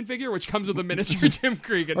action figure, which comes with a miniature Jim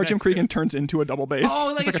Cregan. Or Jim next to it. Cregan turns into a double bass. Oh,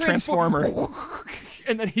 like it's like a transformer.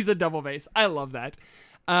 And then he's a double bass. I love that.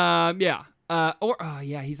 Yeah.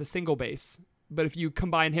 Yeah, he's a single bass. But if you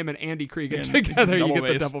combine him and Andy Cregan And together, you double get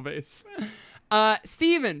the bass. double bass.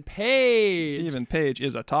 Stephen Page. Stephen Page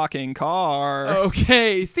is a talking car.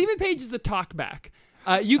 Okay, Stephen Page is a talkback.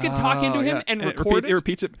 You can talk into him yeah. and it record It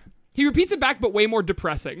repeats it. He repeats it back, but way more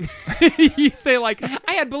depressing. You say, like,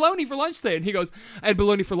 I had bologna for lunch today. And he goes, I had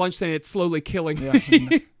bologna for lunch today, and it's slowly killing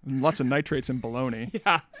me. Lots of nitrates and bologna.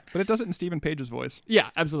 Yeah. But it does it in Stephen Page's voice.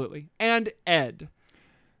 Yeah, absolutely. And Ed.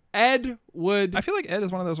 Ed would... I feel like Ed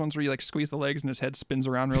is one of those ones where you like squeeze the legs and his head spins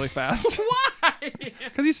around really fast. Why?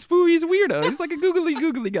 Because he's a weirdo. He's like a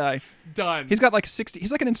googly guy. Done. He's got like 60.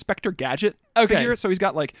 He's like an Inspector Gadget Okay. figure. So he's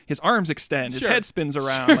got like his arms extend, his Sure. head spins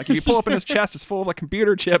around. Like if you pull up in his chest, it's full of like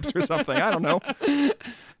computer chips or something. I don't know.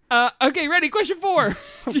 Okay, ready? Question 4.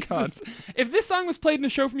 Jesus. God. If this song was played in a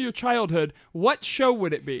show from your childhood, what show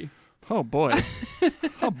would it be? Oh boy.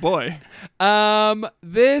 Oh boy.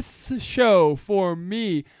 This show for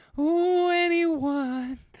me. Ooh,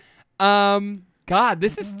 anyone. God,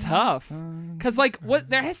 this is tough. Cause like, what?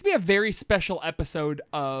 There has to be a very special episode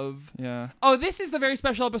of. Yeah. Oh, this is the very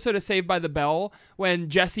special episode of Saved by the Bell when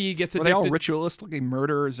Jesse gets Were addicted. they all ritualistically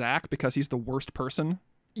murder Zach because he's the worst person?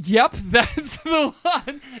 Yep, that's the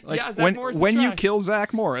one. Like yeah, Zach Morris is when you trash. kill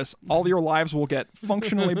Zach Morris, all your lives will get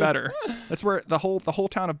functionally better. That's where the whole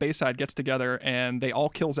town of Bayside gets together and they all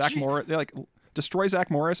kill Zach Morris. They like destroy Zach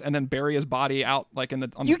Morris and then bury his body out like on the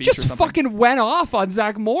You beach or just something. fucking went off on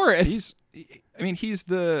Zach Morris. He's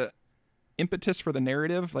the impetus for the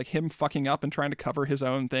narrative, like him fucking up and trying to cover his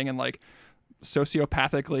own thing and like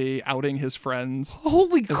sociopathically outing his friends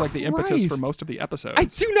Holy is like the impetus Christ. for most of the episodes. I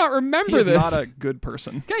do not he remember is this. not a good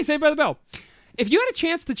person. Okay, Saved by the Bell. If you had a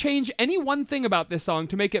chance to change any one thing about this song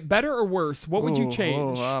to make it better or worse, what would you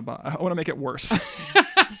change? I want to make it worse.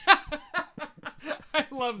 I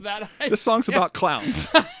love that. This song's about clowns.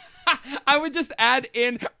 I would just add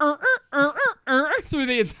in through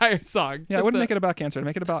the entire song. Yeah, I wouldn't make it about cancer. I'd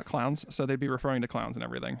make it about clowns, so they'd be referring to clowns and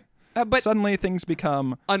everything. But Suddenly things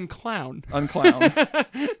become unclown. unclown,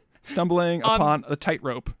 stumbling upon a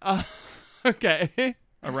tightrope Okay.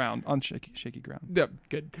 around on shaky ground. Yeah,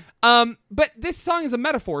 good. But this song is a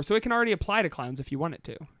metaphor, so it can already apply to clowns if you want it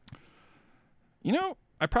to. You know,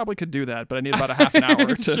 I probably could do that, but I need about a half an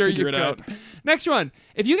hour to Sure figure you it out. could. Next one.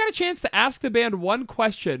 If you got a chance to ask the band one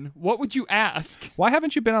question, what would you ask? Why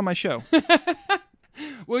haven't you been on my show?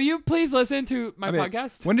 Will you please listen to my I mean,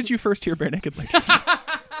 podcast? When did you first hear Bare Naked Ladies?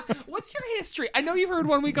 What's your history? I know you've heard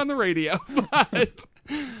 1 week on the radio, but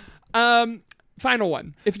final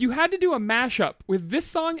one. If you had to do a mashup with this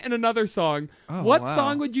song and another song, Oh, what wow.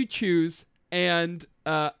 song would you choose? And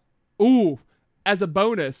as a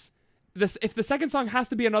bonus, if the second song has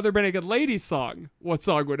to be another Bare Naked Ladies song, what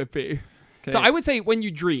song would it be? Okay. So I would say When You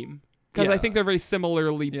Dream, because I Yeah. think they're very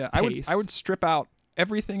similarly Yeah, paced. I would strip out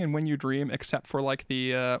everything in When You Dream except for like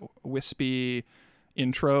the wispy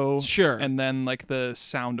intro, Sure. and then like the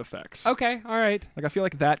sound effects. Okay, all right, Like I feel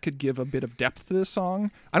like that could give a bit of depth to this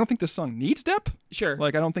song. I don't think this song needs depth. sure.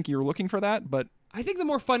 Like I don't think you're looking for that, but I think the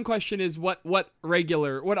more fun question is what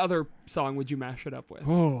other song would you mash it up with?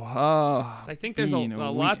 So I think there's a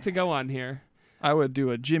lot to go on here. I would do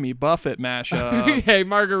a Jimmy Buffett mashup. Okay,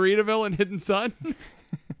 Margaritaville and Hidden Sun.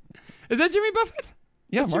 Is that Jimmy Buffett?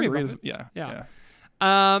 Yeah, That's Jimmy Margarita's. Buffett. Yeah.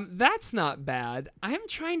 That's not bad. I'm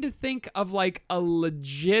trying to think of like a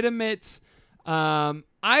legitimate.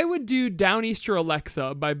 I would do Downeaster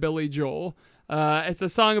Alexa by Billy Joel. It's a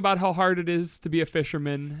song about how hard it is to be a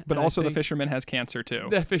fisherman. But and I also the think fisherman has cancer too.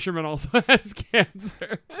 The fisherman also has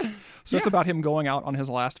cancer. So it's about him going out on his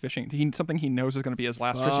last fishing. Something he knows is going to be his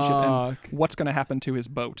last fishing trip, and Fuck. what's going to happen to his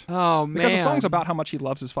boat. Oh man! Because the song's about how much he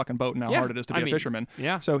loves his fucking boat and how Yeah, hard it is to be I a mean, fisherman.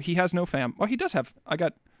 yeah. So he has no fam. Well, he does have.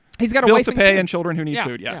 He's got a bills wife to pay and kids. children who need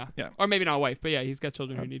food. Yeah. Or maybe not a wife, but yeah, he's got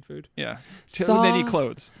children who need food. Yeah. Saw Children need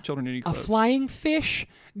clothes. Children who need A clothes. flying fish.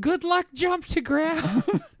 Good luck jump to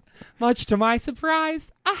grab. Much to my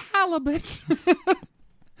surprise, a halibut.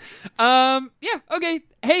 Yeah, okay.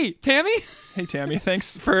 Hey, Tammy. Hey Tammy,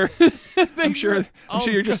 thanks for. I'm sure all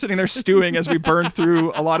you're just sitting there stewing as we burned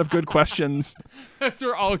through a lot of good questions, Those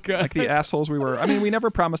were all good. like the assholes we were. I mean, we never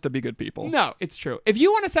promised to be good people. No, it's true. If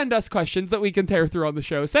you want to send us questions that we can tear through on the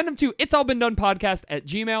show, send them to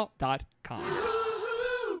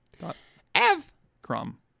itsallbeendonepodcast@gmail.com. Ev,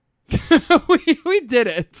 Crumb. we did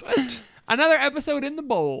it. Another episode in the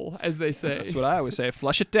bowl, as they say. That's what I always say.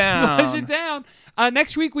 Flush it down. Flush it down.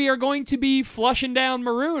 Next week, we are going to be flushing down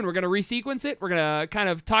Maroon. We're going to resequence it. We're going to kind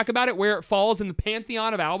of talk about it, where it falls in the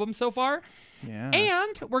pantheon of albums so far. Yeah.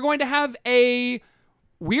 And we're going to have a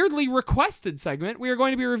weirdly requested segment. We are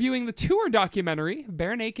going to be reviewing the tour documentary,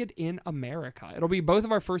 Bare Naked in America. It'll be both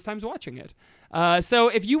of our first times watching it. So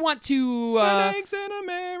if you want to... Eggs in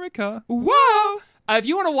America. Whoa! If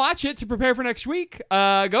you want to watch it to prepare for next week,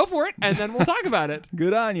 go for it, and then we'll talk about it.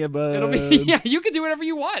 Good on you, bud. It'll be you can do whatever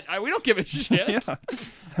you want. We don't give a shit.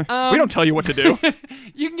 Yeah. We don't tell you what to do.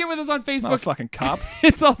 You can get with us on Not a Facebook. fucking cop.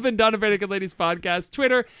 It's all been done at Bare Naked Ladies Podcast.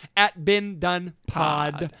 Twitter at Been Done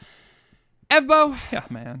Pod. Evbo, Yeah,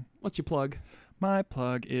 man. what's your plug? My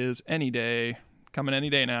plug is Any Day. Coming any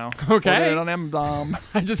day now. Okay. Order it on Amazon.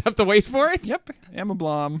 I just have to wait for it. Yep.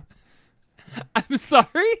 Amazon. I'm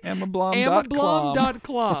sorry. Amablom.com.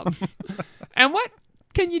 Amablom.com. And what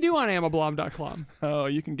can you do on Amablom.com? Oh,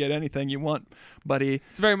 you can get anything you want, buddy.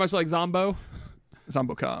 It's very much like Zombo.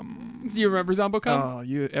 Zombocom. Do you remember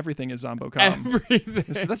Zombocom? Oh, everything is Zombocom. Everything.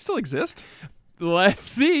 Does that still exist? Let's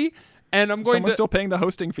see. And I'm going Someone's to still paying the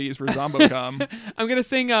hosting fees for Zombocom. I'm going to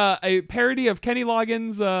sing a parody of Kenny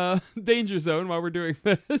Loggins' Danger Zone while we're doing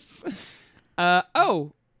this.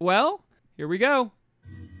 Oh, well, here we go.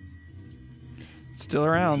 Still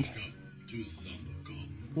around.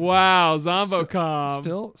 Wow,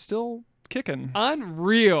 Zombocom. Still kicking.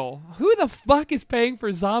 Unreal. Who the fuck is paying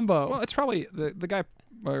for Zombo? Well, it's probably the guy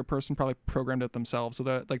or person probably programmed it themselves, so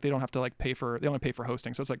that like they don't have to like they only pay for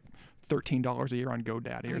hosting, so it's like $13 a year on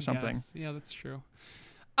GoDaddy or something. Guess. Yeah, that's true.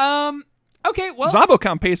 Okay, well,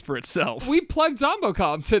 Zombocom pays for itself. we plugged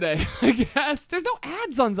Zombocom today, I guess. There's no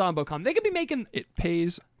ads on Zombocom. They could be making... It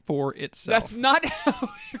pays for itself. That's not how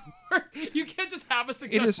it works. You can't just have a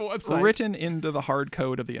It is successful website. written into the hard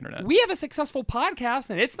code of the internet. We have a successful podcast,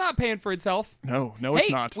 and it's not paying for itself. No, Hey, it's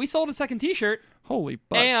not. we sold a second t-shirt. Holy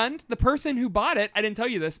butts. And the person who bought it, I didn't tell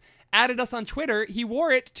you this, added us on Twitter. He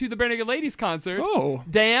wore it to the Bare Naked Ladies concert. Oh.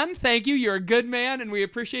 Dan, thank you. You're a good man, and we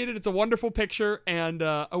appreciate it. It's a wonderful picture, and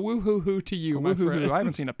a woo-hoo-hoo to you, my friend. I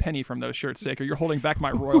haven't seen a penny from those shirts, Saker. You're holding back my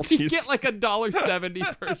You royalties. get like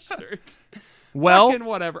 $1.70 per shirt. well, Fucking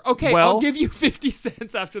whatever. Okay, well- I'll give you 50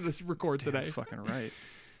 cents after this record today. fucking right.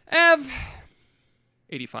 Ev,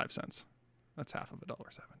 85 cents. That's half of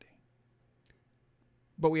 $1.70.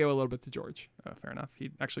 but we owe a little bit to George. Fair enough.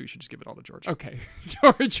 We should just give it all to George. Okay,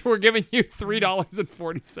 George, we're giving you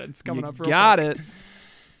 $3.40 coming up. Real Got quick. it.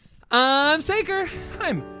 I'm Saker.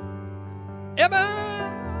 I'm Emma.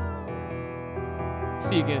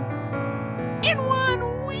 See you again. In one.